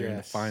each other in the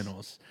Yes.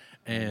 finals.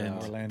 And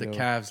Orlando. the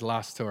Cavs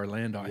lost to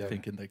Orlando, I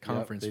think, in the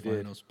conference they did.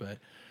 finals. But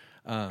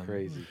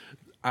Crazy.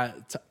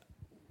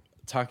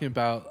 Talking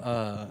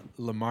about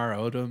Lamar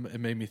Odom, it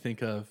made me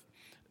think of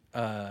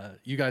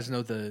you guys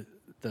know the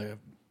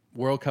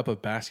World Cup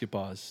of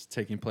basketball is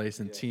taking place,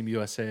 and Team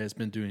USA has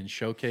been doing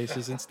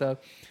showcases and stuff.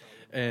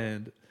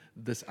 And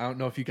this, I don't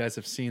know if you guys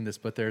have seen this,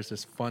 but there's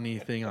this funny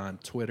thing on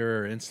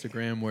Twitter or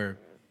Instagram where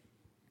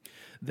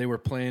they were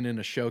playing in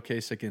a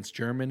showcase against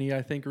Germany,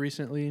 I think,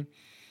 recently,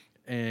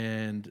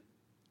 and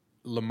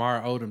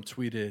Lamar Odom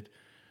tweeted,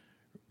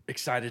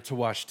 excited to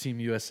watch Team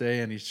USA,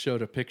 and he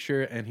showed a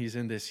picture, and he's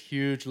in this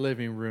huge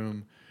living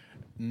room,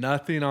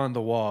 nothing on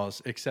the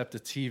walls except a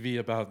TV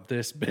about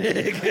this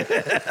big,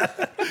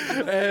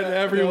 and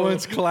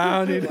everyone's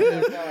clowning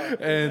him.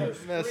 And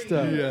Messed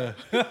up. yeah,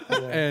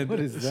 and What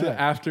is so that?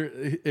 after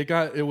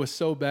it was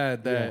so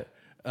bad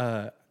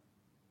that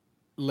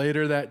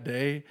later that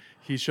day,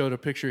 he showed a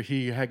picture.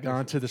 He had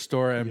gone to the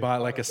store and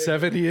bought like a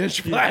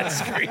 70-inch flat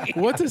screen.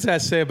 What does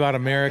that say about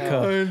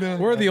America?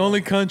 We're the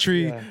only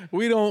country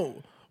we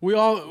don't. We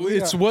all.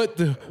 It's what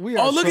the. We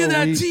are Look so at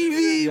that weak.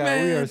 TV, Yeah,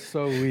 man. we are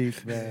so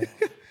weak, man.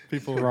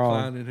 People were Wrong.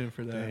 clowning him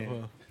for that.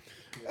 Well,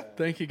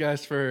 thank you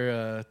guys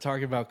for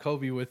talking about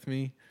Kobe with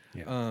me.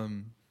 Yeah.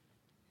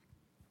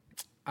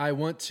 I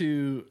want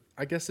to.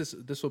 I guess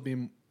this will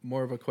be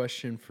more of a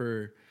question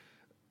for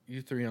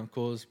you three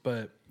uncles,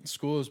 but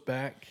school is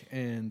back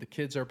and the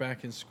kids are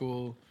back in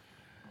school.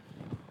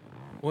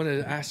 I want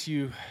to ask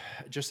you,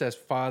 just as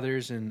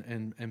fathers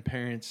and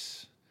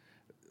parents,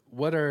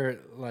 what are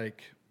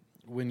like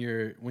when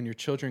your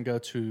children go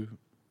to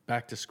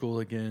back to school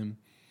again?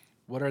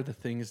 What are the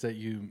things that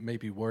you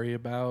maybe worry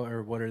about,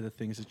 or what are the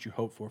things that you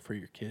hope for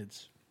your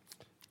kids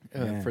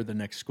for the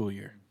next school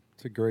year?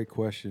 It's a great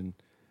question.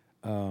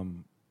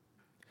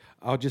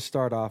 I'll just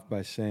start off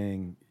by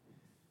saying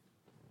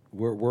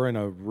we're in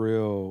a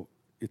real.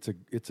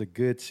 It's a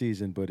good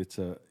season, but it's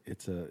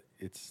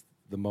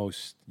the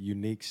most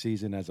unique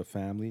season as a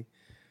family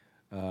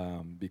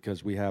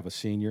because we have a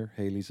senior.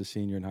 Haley's a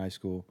senior in high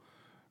school.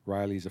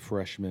 Riley's a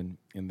freshman,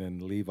 and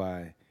then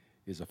Levi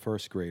is a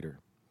first grader.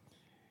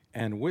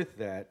 And with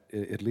that,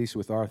 at least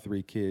with our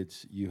three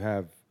kids, you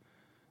have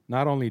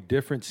not only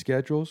different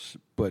schedules,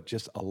 but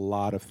just a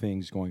lot of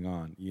things going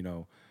on. You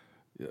know,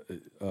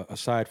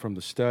 aside from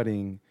the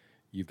studying,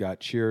 you've got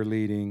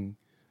cheerleading,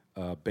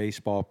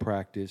 baseball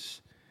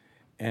practice,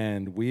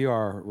 and we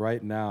are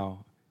right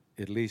now,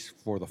 at least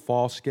for the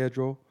fall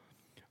schedule,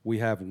 we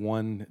have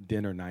one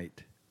dinner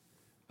night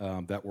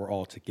that we're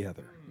all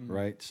together,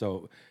 right?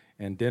 So,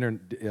 and dinner,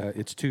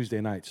 it's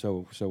Tuesday night.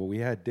 So we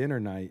had dinner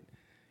night,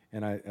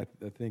 and I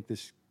think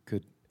this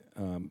could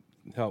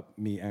help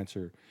me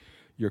answer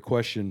your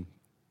question.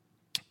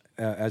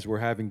 As we're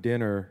having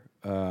dinner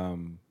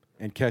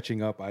and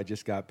catching up, I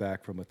just got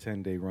back from a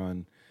 10-day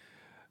run.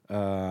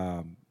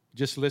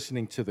 Just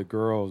listening to the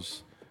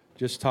girls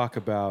just talk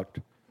about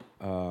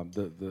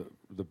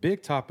the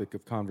big topic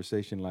of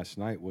conversation last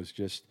night was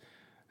just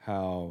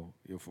how,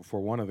 you know, for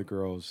one of the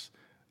girls,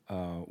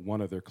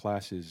 one of their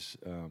classes,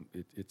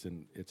 it's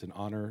an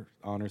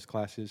honors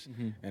classes,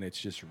 and it's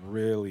just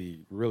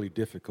really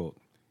difficult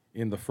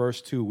in the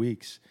first 2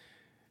 weeks.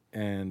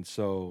 And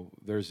so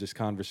there's this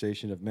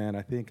conversation of, man,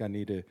 I think I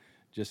need to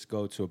just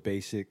go to a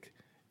basic,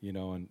 you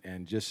know,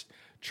 and just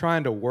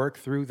trying to work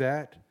through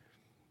that.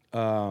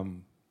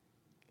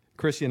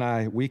 Chrissy and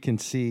I, we can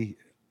see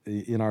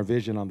in our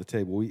vision on the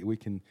table, we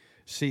can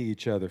see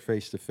each other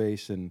face to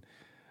face, and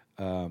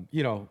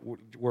you know,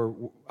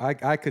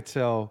 I could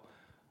tell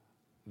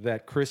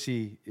that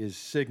Chrissy is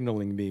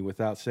signaling me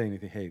without saying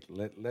anything. Hey,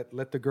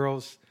 let the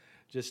girls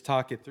just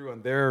talk it through,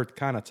 and they're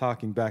kind of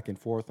talking back and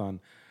forth on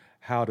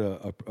how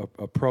to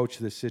approach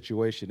this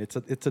situation.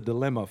 It's a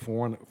dilemma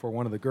for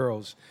one of the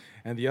girls,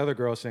 and the other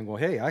girl saying, "Well,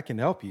 hey, I can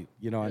help you,"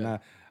 you know, and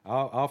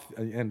I'll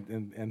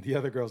and the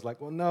other girl's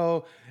like, "Well,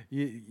 no,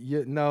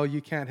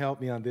 you can't help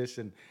me on this,"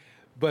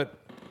 but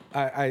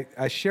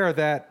I share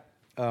that.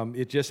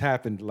 It just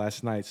happened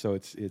last night, so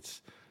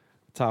it's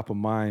top of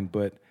mind.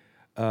 But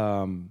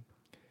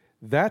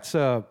that's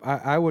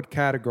I would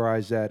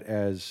categorize that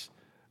as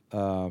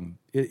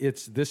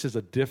this is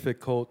a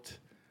difficult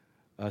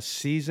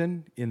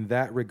season in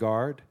that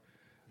regard,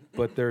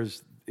 but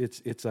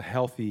it's a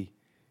healthy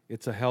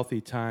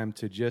time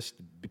to just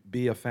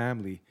be a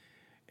family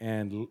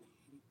and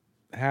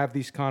have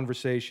these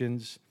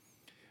conversations.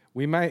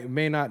 We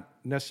may not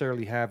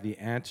necessarily have the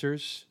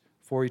answers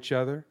for each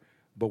other,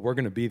 but we're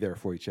going to be there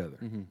for each other.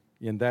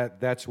 Mm-hmm. And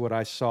that's what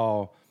I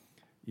saw.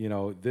 You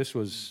know,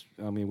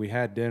 we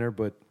had dinner,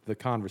 but the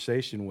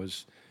conversation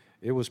was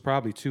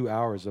probably 2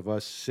 hours of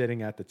us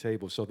sitting at the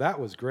table. So that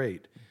was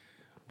great.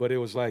 But it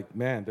was like,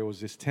 man, there was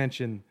this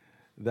tension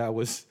that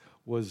was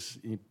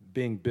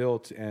being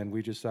built, and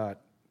we just thought,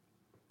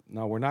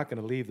 no, we're not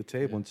going to leave the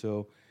table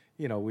until,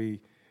 you know, we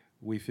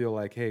feel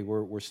like, hey,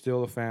 we're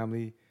still a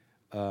family.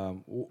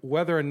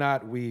 Whether or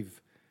not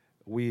we've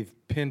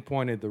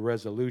pinpointed the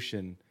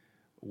resolution,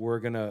 we're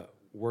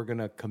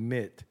gonna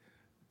commit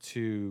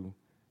to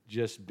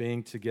just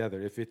being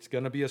together. If it's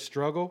gonna be a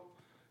struggle,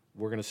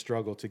 we're gonna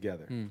struggle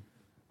together.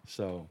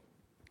 So,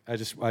 I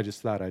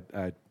just thought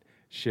I'd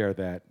share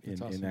that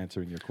in awesome.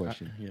 answering your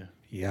question. Yeah.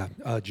 Yeah,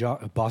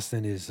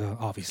 Boston is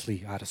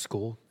obviously out of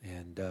school,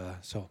 and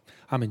so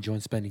I'm enjoying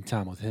spending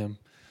time with him.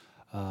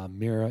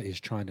 Mira is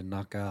trying to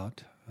knock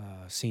out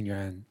senior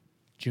and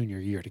junior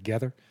year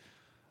together.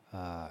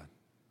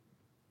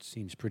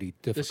 Seems pretty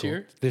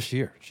difficult. This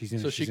year? She's in.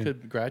 So she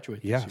could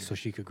graduate this year. So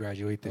she could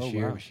graduate this Oh,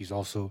 year. wow. She's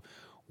also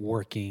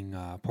working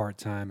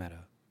part-time at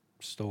a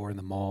store in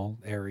the mall,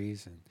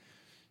 Aries, and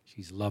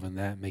she's loving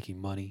that, making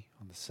money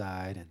on the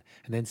side. And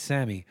then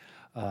Sammy,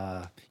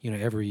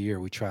 every year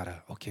we try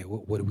to, okay,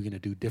 what are we going to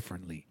do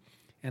differently?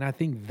 And I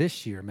think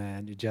this year,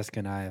 man, Jessica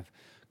and I have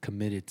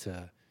committed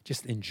to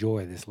just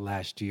enjoy this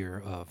last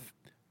year of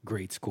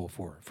grade school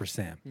for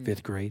Sam,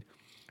 5th grade.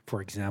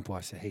 For example,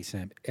 I said, hey,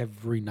 Sam,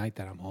 every night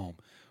that I'm home,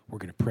 we're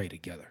going to pray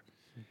together.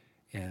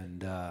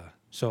 And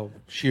so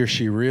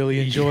She really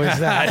enjoys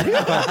that.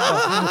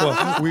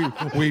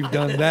 well, we've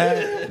done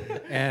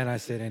that. And I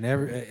said, and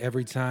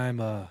every time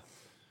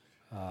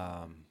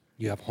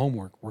you have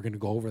homework, we're going to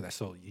go over that.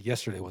 So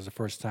yesterday was the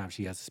first time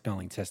she has a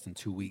spelling test in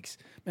 2 weeks.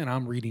 Man,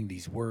 I'm reading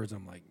these words.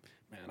 I'm like,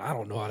 man, I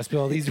don't know how to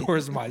spell these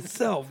words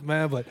myself,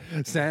 man, but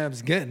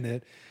Sam's getting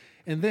it.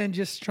 And then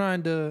just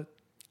trying to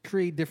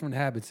create different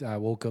habits. I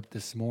woke up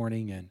this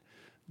morning and,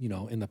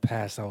 in the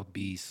past I would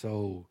be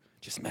so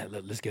just, man,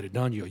 let's get it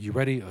done. You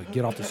ready?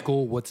 Get off to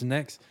school. What's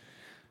next?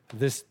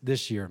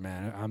 This year,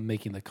 man, I'm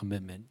making the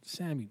commitment.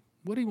 Sammy,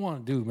 what do you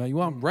want to do, man? You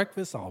want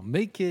breakfast? I'll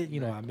make it.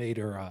 I made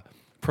her a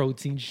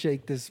protein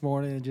shake this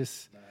morning and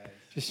just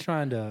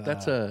trying to.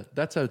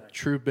 That's a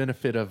true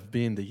benefit of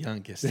being the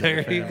youngest.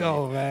 There you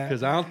go, man.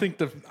 Because I don't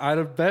think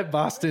I'd bet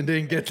Boston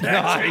didn't get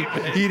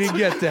that. He didn't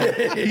get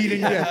that. He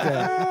didn't get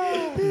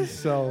that.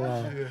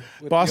 So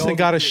Boston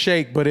got a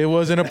shake, but it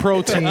wasn't a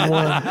protein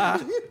one.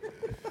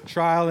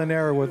 Trial and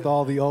error with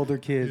all the older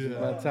kids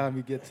by the time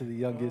you get to the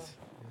youngest.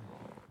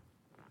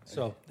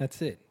 So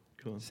that's it.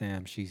 Cool.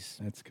 Sam,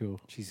 That's cool.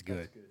 she's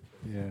good.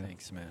 Yeah.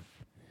 Thanks, man.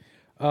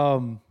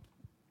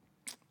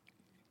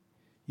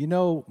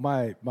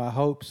 My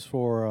hopes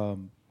for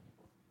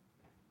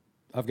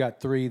I've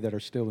got 3 that are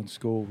still in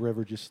school.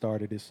 River just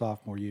started his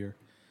sophomore year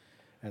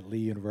at Lee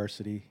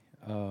University.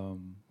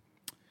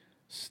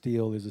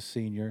 Steele is a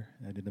senior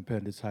at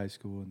Independence High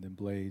School, and then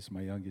Blaze,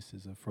 my youngest,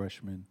 is a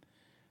freshman,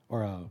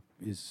 or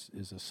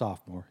is a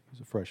sophomore. He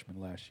was a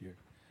freshman last year.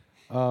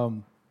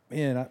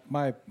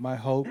 My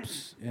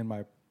hopes and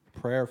my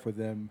prayer for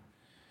them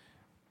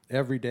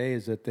every day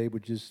is that they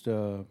would just,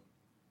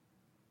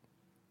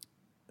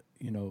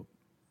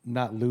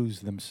 not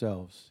lose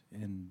themselves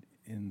in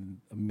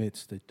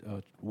amidst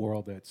a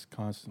world that's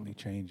constantly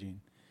changing.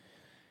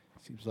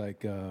 It seems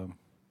like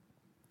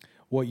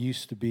what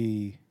used to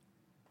be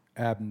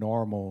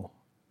abnormal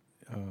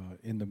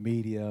in the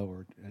media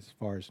or as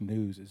far as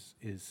news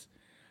is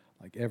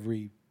like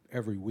every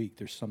week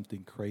there's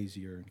something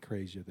crazier and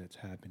crazier that's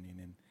happening,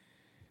 and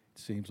it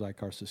seems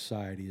like our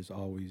society is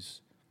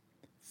always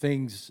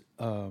things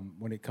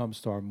when it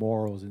comes to our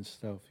morals and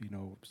stuff.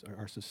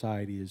 Our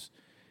society is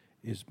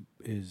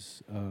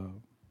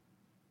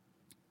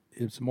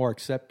it's more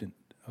acceptant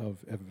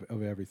of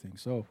everything.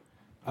 So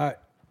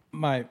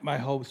my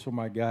hopes for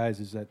my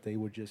guys is that they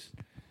would just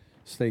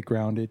stay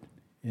grounded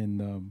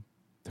in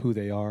who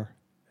they are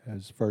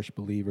as first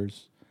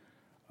believers,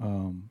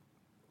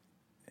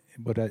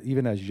 but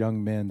even as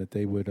young men, that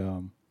they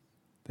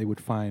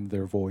would find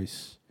their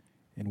voice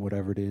in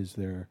whatever it is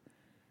they're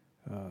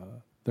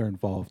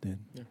involved in,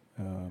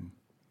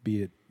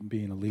 be it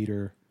being a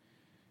leader,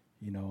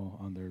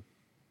 on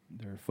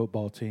their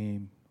football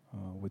team,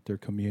 with their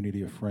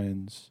community of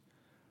friends.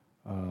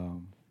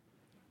 I'm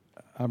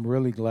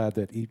really glad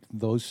that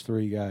those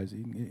 3 guys,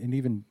 and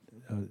even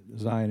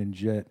Zion and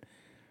Jet,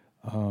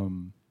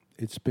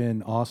 it's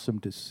been awesome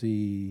to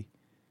see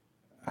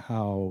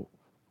how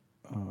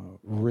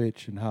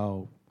rich and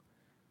how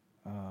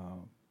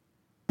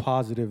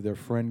positive their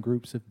friend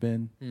groups have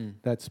been.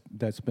 That's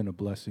been a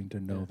blessing to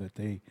know that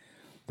they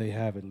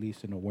have at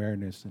least an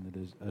awareness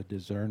and a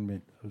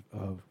discernment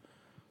of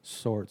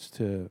sorts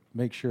to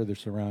make sure they're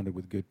surrounded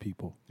with good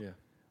people.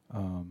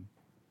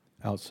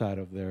 Outside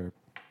of their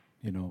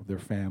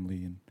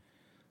family and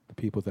the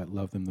people that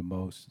love them the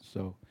most.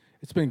 So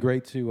it's been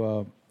great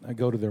to I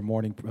go to their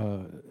morning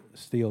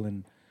Steele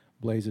and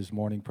Blaze's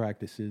morning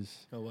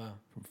practices. Oh wow!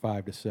 From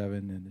 5 to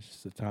 7, and it's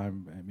just a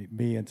time.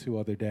 Me and 2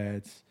 other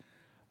dads.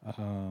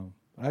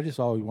 I just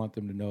always want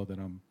them to know that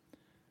I'm,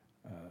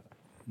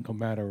 no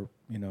matter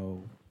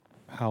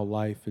how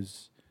life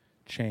has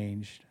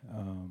changed,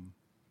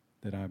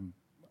 that I'm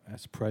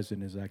as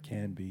present as I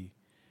can be,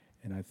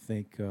 and I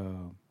think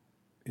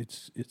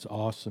it's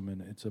awesome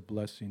and it's a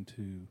blessing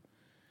to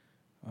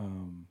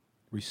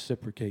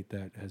reciprocate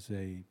that as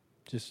they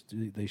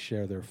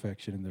share their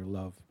affection and their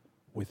love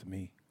with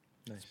me.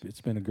 Nice. It's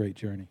been a great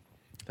journey.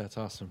 That's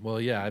awesome. Well,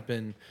 yeah, I've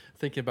been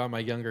thinking about my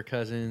younger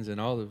cousins and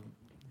all the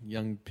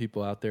young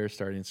people out there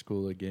starting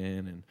school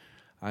again, and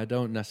I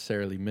don't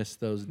necessarily miss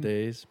those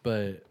days,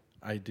 but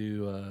I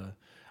do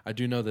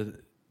know that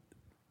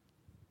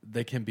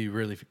they can be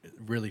really,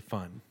 really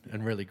fun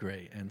and really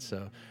great. And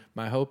so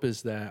my hope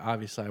is that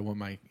obviously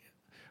when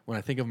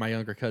I think of my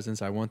younger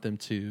cousins, I want them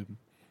to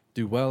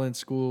do well in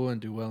school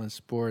and do well in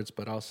sports,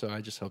 but also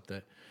I just hope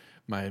that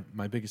my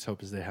biggest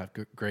hope is they have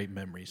great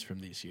memories from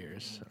these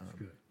years.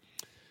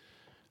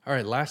 All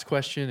right, last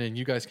question, and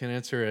you guys can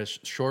answer as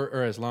short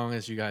or as long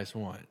as you guys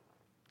want.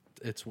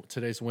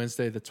 Today's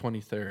Wednesday, the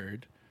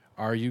 23rd.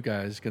 Are you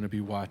guys going to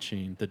be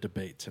watching the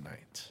debate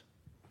tonight?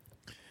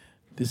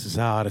 This is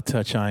how out of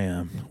touch I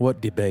am.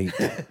 What debate?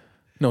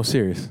 No,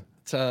 serious.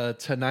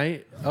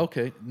 Tonight,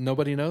 okay,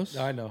 nobody knows?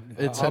 I know.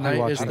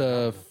 Tonight is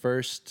the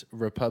first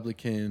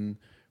Republican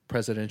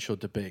presidential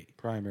debate.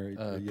 Primary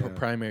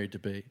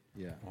debate.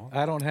 Yeah.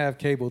 I don't have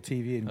cable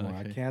TV anymore.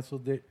 Okay. I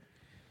canceled it,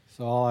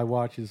 so all I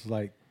watch is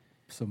like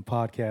some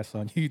podcasts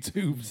on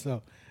YouTube.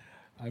 So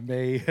I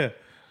may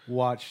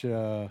watch,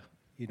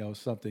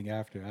 something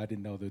after. I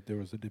didn't know that there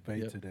was a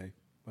debate today.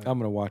 But I'm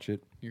gonna watch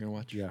it. You're going to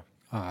watch? Yeah.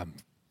 I'm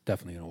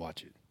definitely going to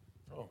watch it.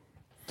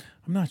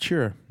 I'm not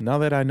sure. Now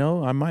that I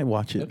know, I might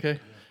watch it. Okay.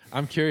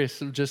 I'm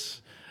curious.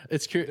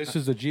 It's curious. This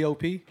is the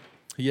GOP.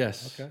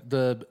 Yes. Okay.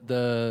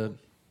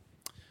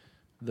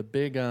 The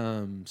big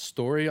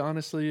story,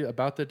 honestly,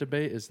 about the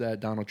debate is that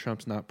Donald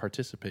Trump's not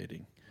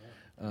participating.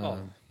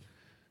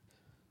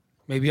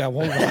 Maybe I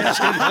won't watch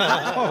it.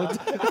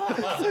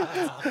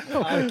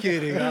 I'm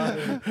kidding.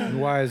 And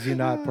why is he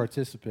not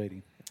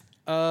participating?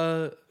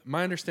 My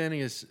understanding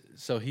is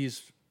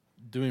he's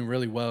doing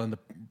really well in the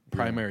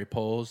primary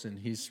polls, and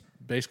he's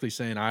basically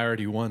saying, I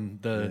already won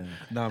the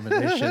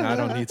nomination. I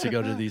don't need to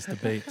go to these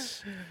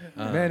debates.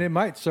 Man, it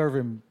might serve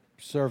him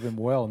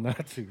well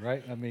not to,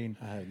 right? I mean,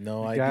 I have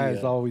no the idea. guy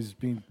is always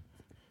being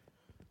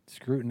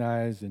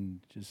scrutinized and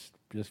just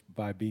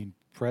by being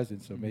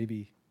present. So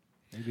maybe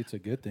it's a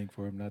good thing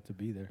for him not to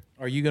be there.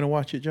 Are you going to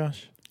watch it,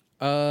 Josh?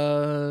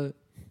 Yeah,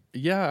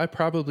 I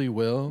probably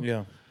will.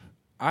 Yeah.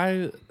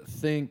 I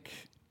think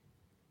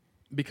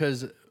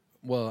because,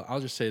 I'll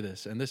just say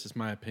this, and this is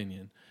my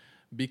opinion.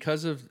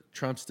 Because of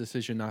Trump's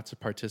decision not to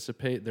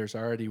participate, there's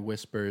already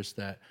whispers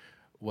that,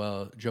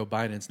 Joe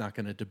Biden's not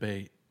going to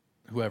debate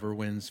whoever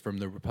wins from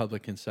the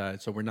Republican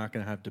side, so we're not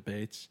going to have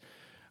debates.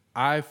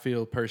 I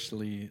feel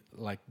personally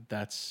like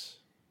that's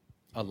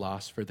a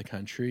loss for the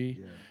country.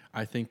 Yeah.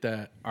 I think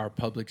that our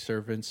public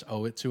servants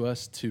owe it to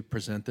us to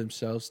present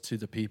themselves to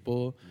the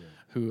people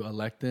who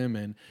elect them,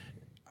 and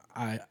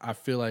I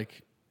feel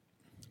like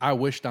I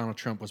wish Donald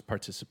Trump was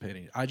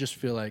participating. I just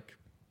feel like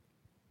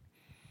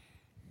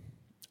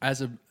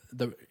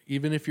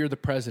even if you're the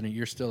president,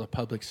 you're still a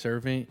public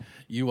servant.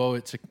 You owe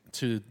it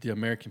to the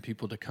American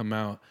people to come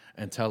out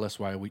and tell us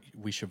why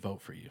we should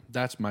vote for you.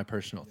 That's my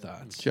personal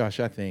thoughts. Josh,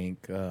 I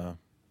think, and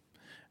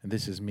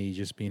this is me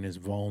just being as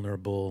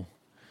vulnerable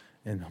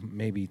and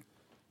maybe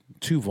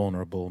too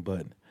vulnerable,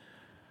 but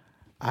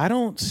I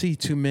don't see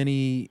too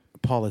many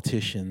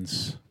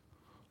politicians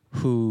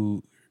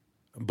who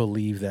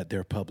believe that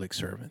they're public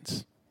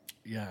servants.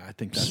 Yeah, I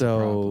think that's a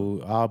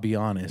problem. So I'll be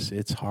honest,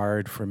 it's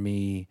hard for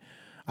me.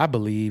 I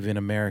believe in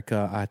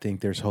America. I think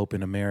there's hope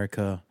in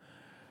America.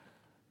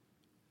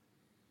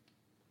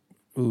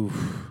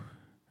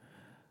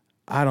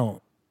 I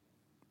don't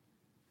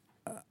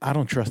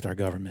trust our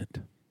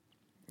government,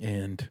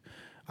 and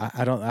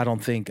I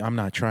don't think, I'm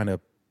not trying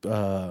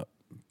to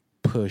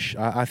push.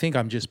 I think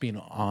I'm just being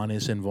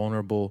honest and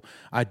vulnerable.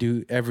 I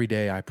do every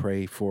day. I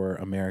pray for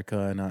America,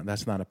 and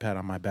that's not a pat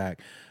on my back.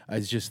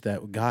 It's just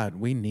that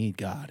we need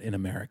God in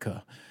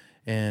America.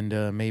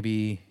 And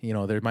maybe,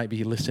 there might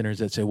be listeners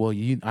that say,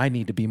 I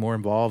need to be more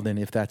involved. And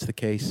if that's the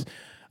case,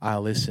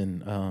 I'll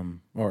listen,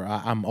 or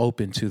I'm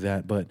open to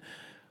that. But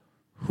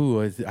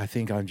I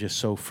think I'm just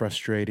so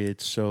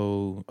frustrated.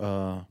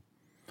 So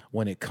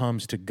when it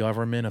comes to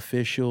government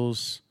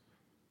officials,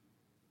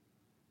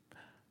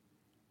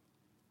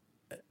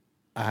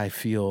 I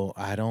feel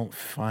I don't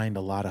find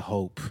a lot of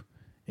hope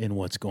in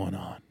what's going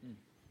on.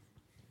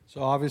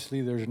 So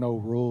obviously there's no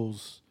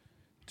rules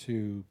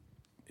to,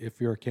 if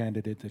you're a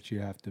candidate, that you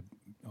have to,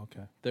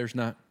 okay. There's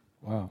not.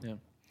 Wow. Yeah.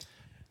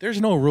 There's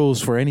no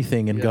rules for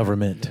anything in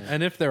government. Yeah.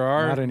 And if there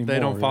are, Not anymore, they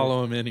don't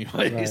follow them right?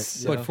 anyways. Right.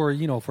 So. But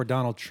for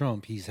Donald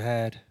Trump, he's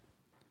had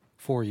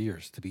 4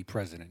 years to be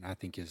president. I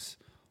think his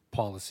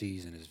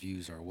policies and his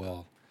views are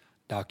well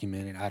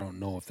documented. I don't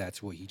know if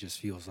that's what he just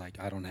feels like.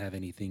 I don't have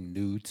anything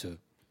new to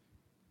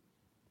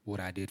what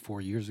I did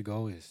 4 years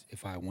ago. Is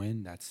if I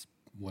win, that's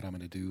what I'm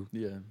going to do.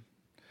 Yeah.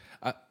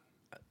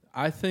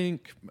 I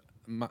think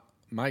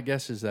my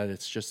guess is that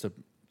it's just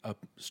a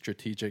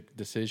strategic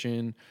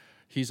decision.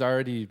 He's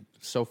already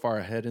so far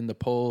ahead in the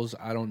polls.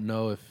 I don't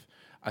know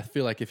I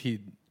feel like if he,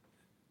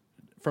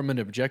 from an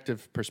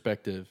objective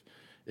perspective,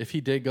 if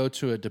he did go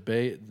to a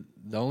debate,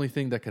 the only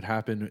thing that could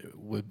happen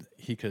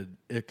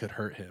it could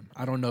hurt him.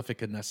 I don't know if it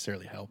could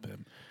necessarily help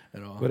him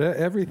at all. But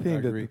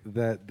everything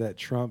that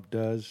Trump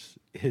does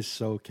is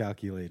so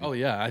calculated. Oh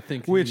yeah, I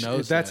think Which he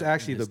knows that's that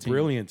actually in the his team.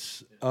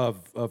 brilliance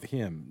of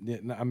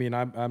him. I mean,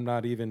 I'm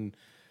not even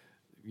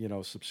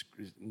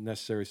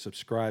necessarily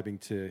subscribing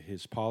to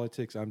his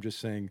politics. I'm just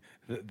saying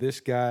this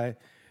guy,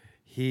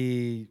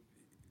 he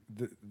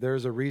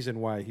there's a reason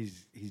why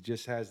he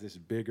just has this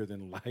bigger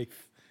than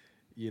life.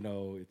 You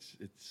know,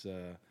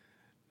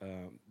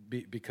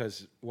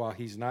 because while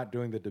he's not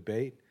doing the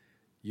debate,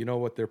 you know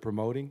what they're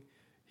promoting?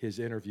 His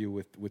interview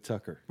with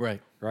Tucker. Right.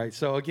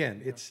 So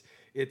again, it's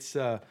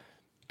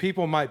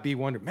people might be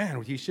wondering,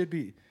 man, he should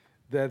be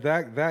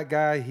that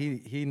guy.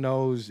 He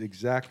knows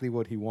exactly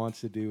what he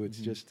wants to do. It's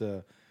just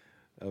I'm.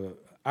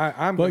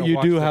 But gonna you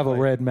watch do the have a fight.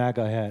 red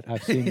MAGA hat.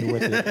 I've seen you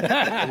with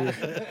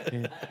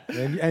it,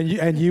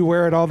 and you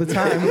wear it all the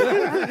time.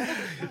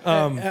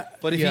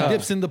 But if he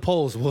dips in the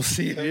polls, we'll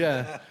see.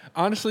 Yeah.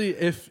 Honestly,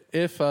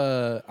 if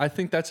I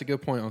think that's a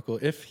good point, Uncle.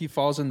 If he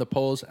falls in the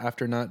polls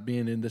after not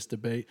being in this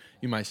debate,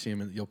 you might see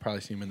him. You'll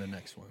probably see him in the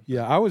next one.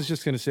 Yeah, I was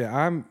just gonna say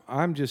I'm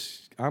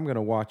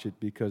gonna watch it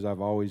because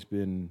I've always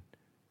been.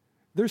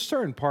 There's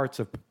certain parts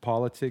of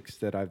politics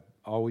that I've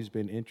always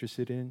been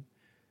interested in.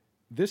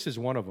 This is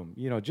one of them.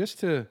 You know,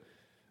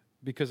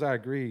 because I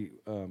agree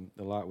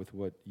a lot with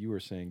what you were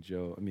saying,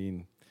 Joe. I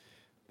mean,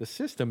 the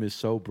system is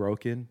so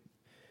broken.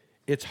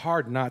 It's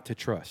hard not to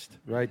trust,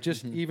 right?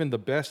 Just even the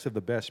best of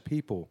the best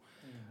people,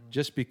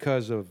 just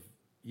because of,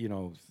 you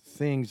know,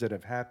 things that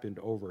have happened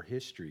over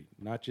history,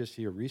 not just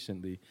here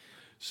recently.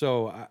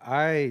 So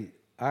I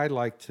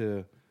like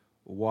to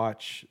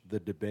watch the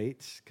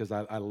debates because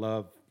I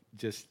love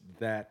just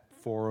that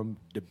forum.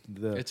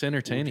 It's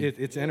entertaining.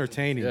 It's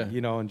entertaining, Yeah.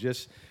 you know, and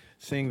just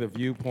seeing the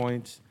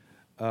viewpoints.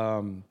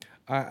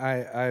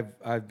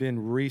 I've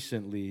been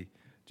recently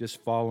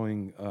just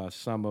following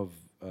some of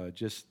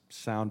just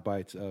sound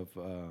bites of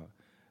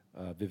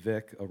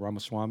Vivek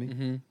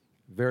Ramaswamy.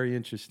 Very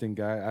interesting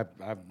guy.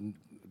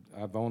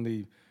 I've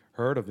only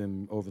heard of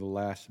him over the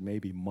last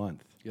maybe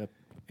month. Yep.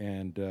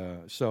 And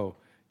so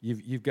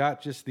you've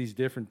got just these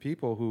different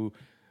people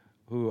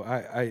who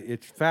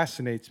it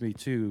fascinates me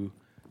too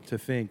to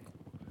think,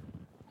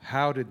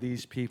 how did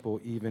these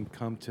people even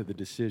come to the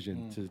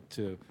decision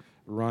to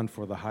run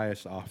for the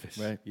highest office?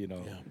 Right. You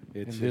know,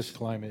 In this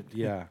climate.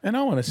 Yeah. And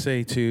I want to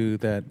say too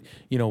that,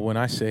 you know, when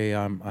I say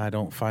I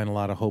don't find a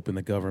lot of hope in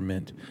the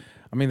government,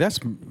 I mean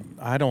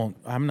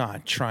I'm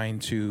not trying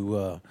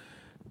to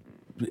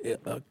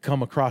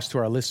come across to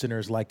our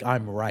listeners like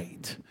I'm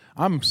right.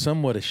 I'm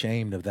somewhat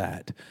ashamed of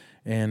that,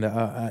 and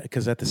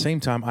because at the same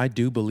time I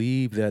do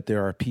believe that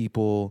there are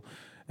people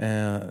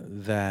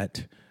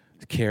that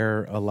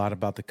care a lot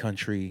about the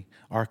country,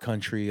 our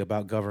country,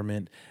 about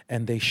government,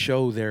 and they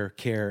show their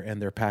care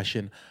and their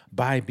passion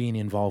by being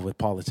involved with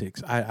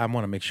politics. I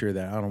want to make sure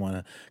that I don't want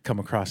to come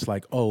across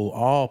like, oh,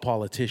 all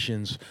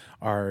politicians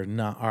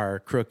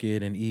are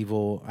crooked and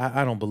evil.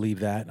 I don't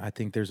believe that. I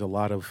think there's a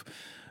lot of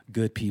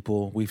good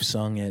people. We've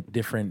sung at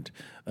different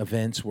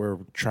events. We're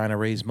trying to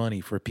raise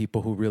money for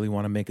people who really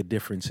want to make a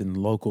difference in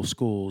local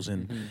schools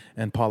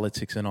and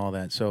politics and all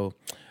that. So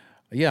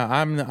yeah,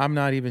 I'm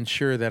not even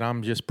sure that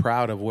I'm just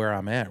proud of where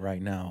I'm at right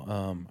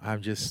now.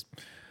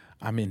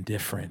 I'm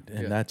indifferent,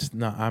 and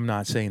I'm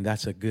not saying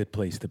that's a good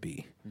place to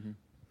be.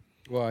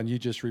 Well, and you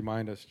just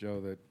remind us, Joe,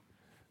 that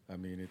I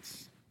mean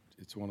it's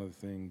one of the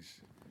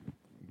things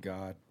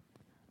God,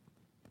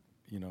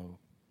 you know,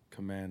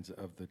 commands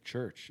of the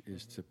church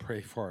is to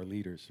pray for our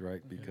leaders,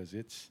 right? Because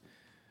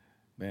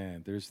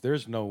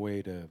there's no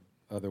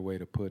other way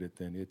to put it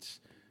than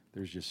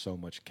there's just so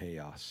much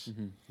chaos,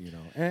 you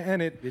know,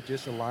 and it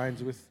just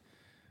aligns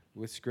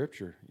with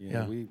Scripture. You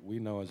know, we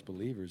know as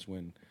believers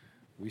when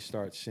we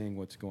start seeing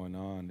what's going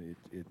on,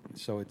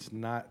 so it's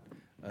not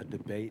a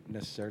debate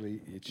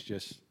necessarily. It's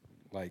just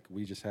like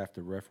we just have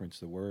to reference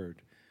the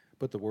Word,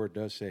 but the Word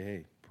does say,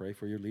 "Hey, pray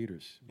for your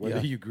leaders,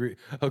 whether you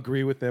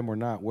agree with them or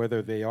not,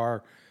 whether they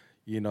are,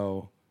 you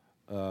know,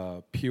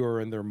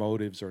 pure in their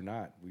motives or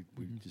not.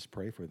 We just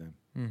pray for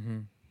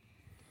them."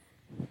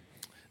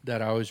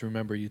 That I always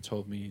remember you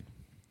told me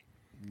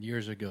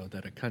years ago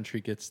that a country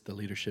gets the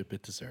leadership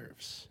it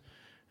deserves.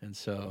 And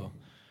so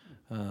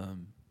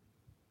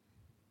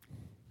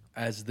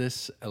as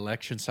this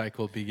election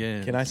cycle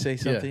begins... Can I say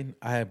something?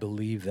 Yeah. I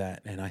believe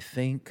that. And I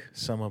think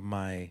some of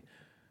my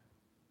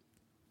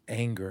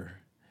anger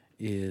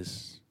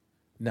is...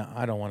 Now,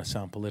 I don't want to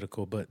sound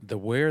political, but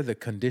where the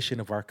condition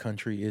of our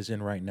country is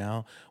in right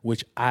now,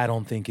 which I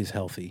don't think is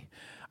healthy,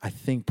 I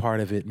think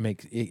part of it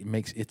makes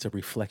it's a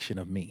reflection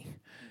of me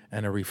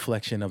and a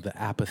reflection of the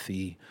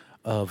apathy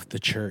of the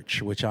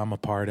church, which I'm a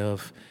part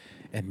of.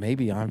 And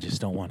maybe I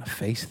just don't want to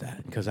face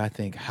that because I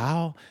think,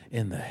 how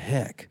in the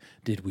heck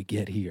did we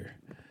get here?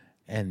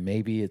 And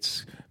maybe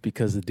it's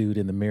because the dude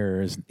in the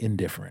mirror is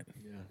indifferent.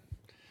 Yeah.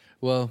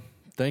 Well,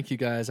 thank you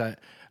guys.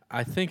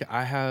 I think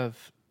I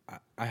have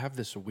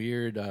this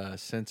weird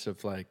sense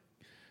of like,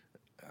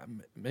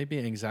 maybe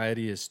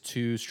anxiety is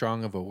too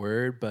strong of a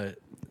word, but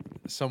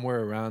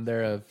somewhere around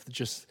there of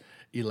just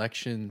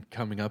election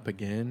coming up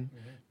again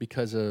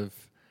because of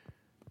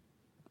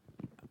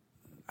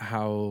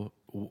how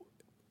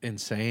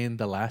insane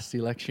the last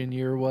election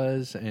year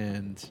was.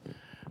 And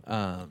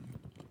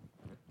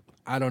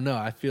I don't know.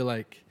 I feel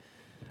like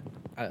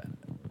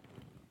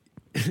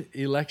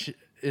election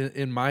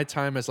in my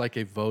time as like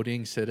a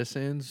voting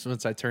citizen,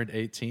 since I turned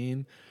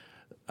 18,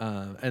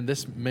 and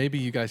this, maybe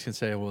you guys can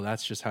say, well,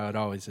 that's just how it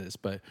always is.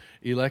 But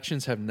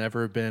elections have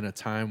never been a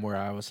time where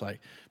I was like,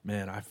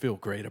 man, I feel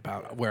great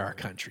about where our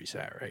country's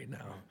at right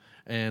now.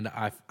 And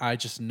I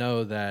just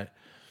know that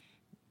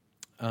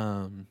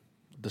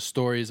the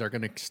stories are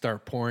going to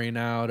start pouring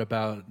out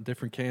about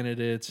different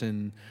candidates,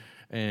 and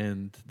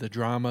the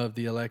drama of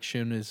the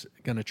election is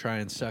going to try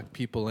and suck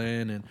people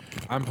in. And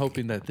I'm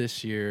hoping that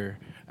this year,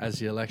 as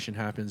the election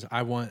happens,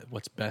 I want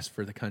what's best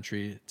for the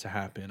country to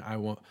happen. I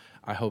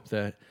hope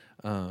that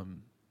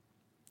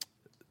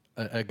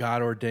a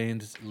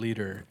God-ordained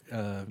leader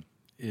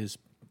is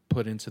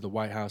put into the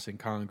White House and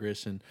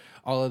Congress and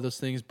all of those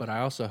things. But I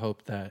also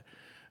hope that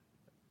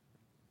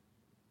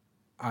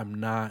I'm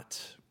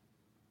not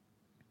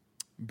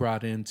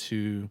brought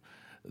into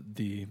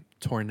the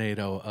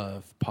tornado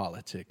of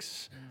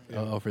politics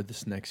over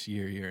this next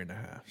year and a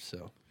half.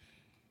 So,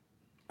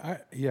 I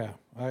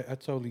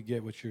totally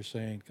get what you're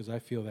saying, because I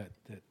feel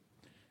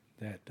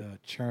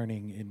that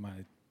churning in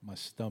my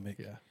stomach,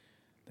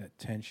 that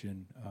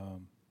tension.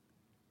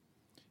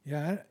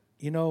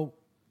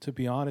 To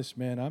be honest,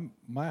 man,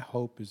 my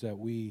hope is that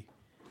we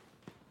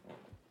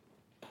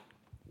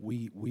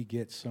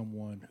get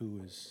someone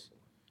who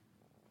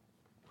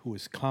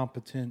is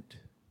competent,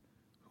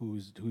 who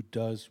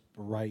does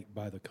right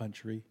by the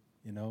country.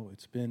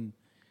 It's been,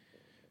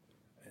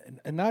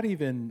 and not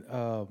even,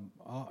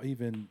 I'll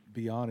even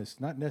be honest,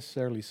 not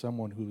necessarily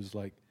someone who's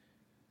like,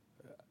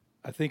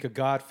 I think a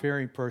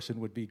God-fearing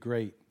person would be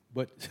great,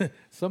 but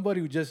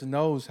somebody who just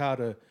knows how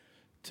to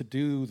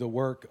do the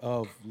work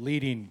of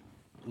leading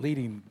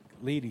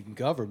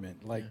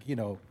government, like,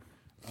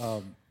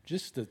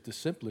 just the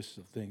simplest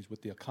of things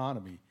with the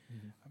economy.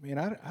 Mm-hmm.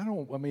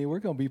 I mean, we're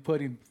going to be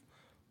putting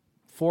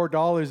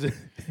 $4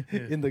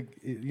 in the,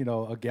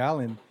 a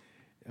gallon.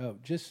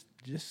 Just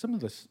some of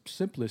the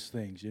simplest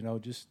things,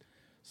 just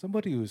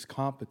somebody who's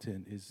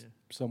competent is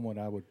someone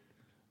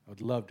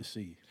I'd love to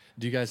see.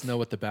 Do you guys know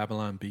what the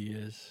Babylon Bee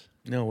is?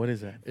 No, what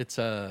is that? It's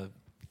a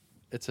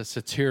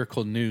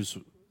satirical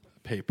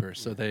newspaper.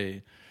 So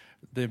they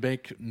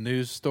make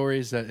news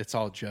stories that it's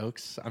all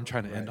jokes. I'm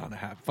trying to end on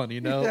a funny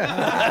note.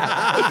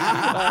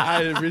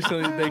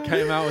 They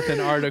came out with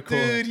an article.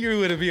 Dude, you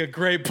would be a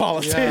great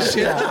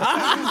politician.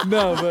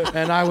 No, but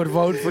and I would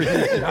vote for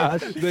you,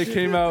 Josh. They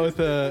came out with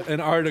an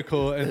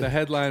article, and the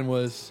headline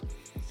was,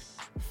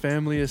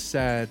 "Family is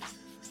sad,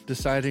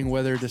 deciding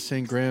whether to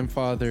send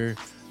grandfather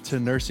to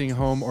nursing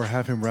home or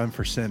have him run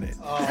for Senate."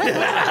 Oh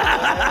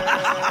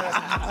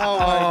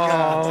my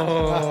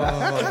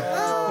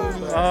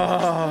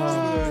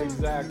God.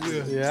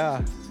 Exactly.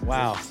 Yeah.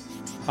 Wow.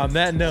 On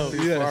that note,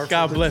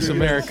 God bless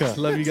America.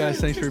 Love you guys.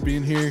 Thanks for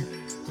being here.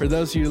 For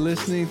those of you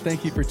listening,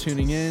 thank you for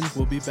tuning in.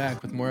 We'll be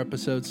back with more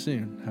episodes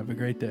soon. Have a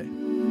great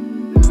day.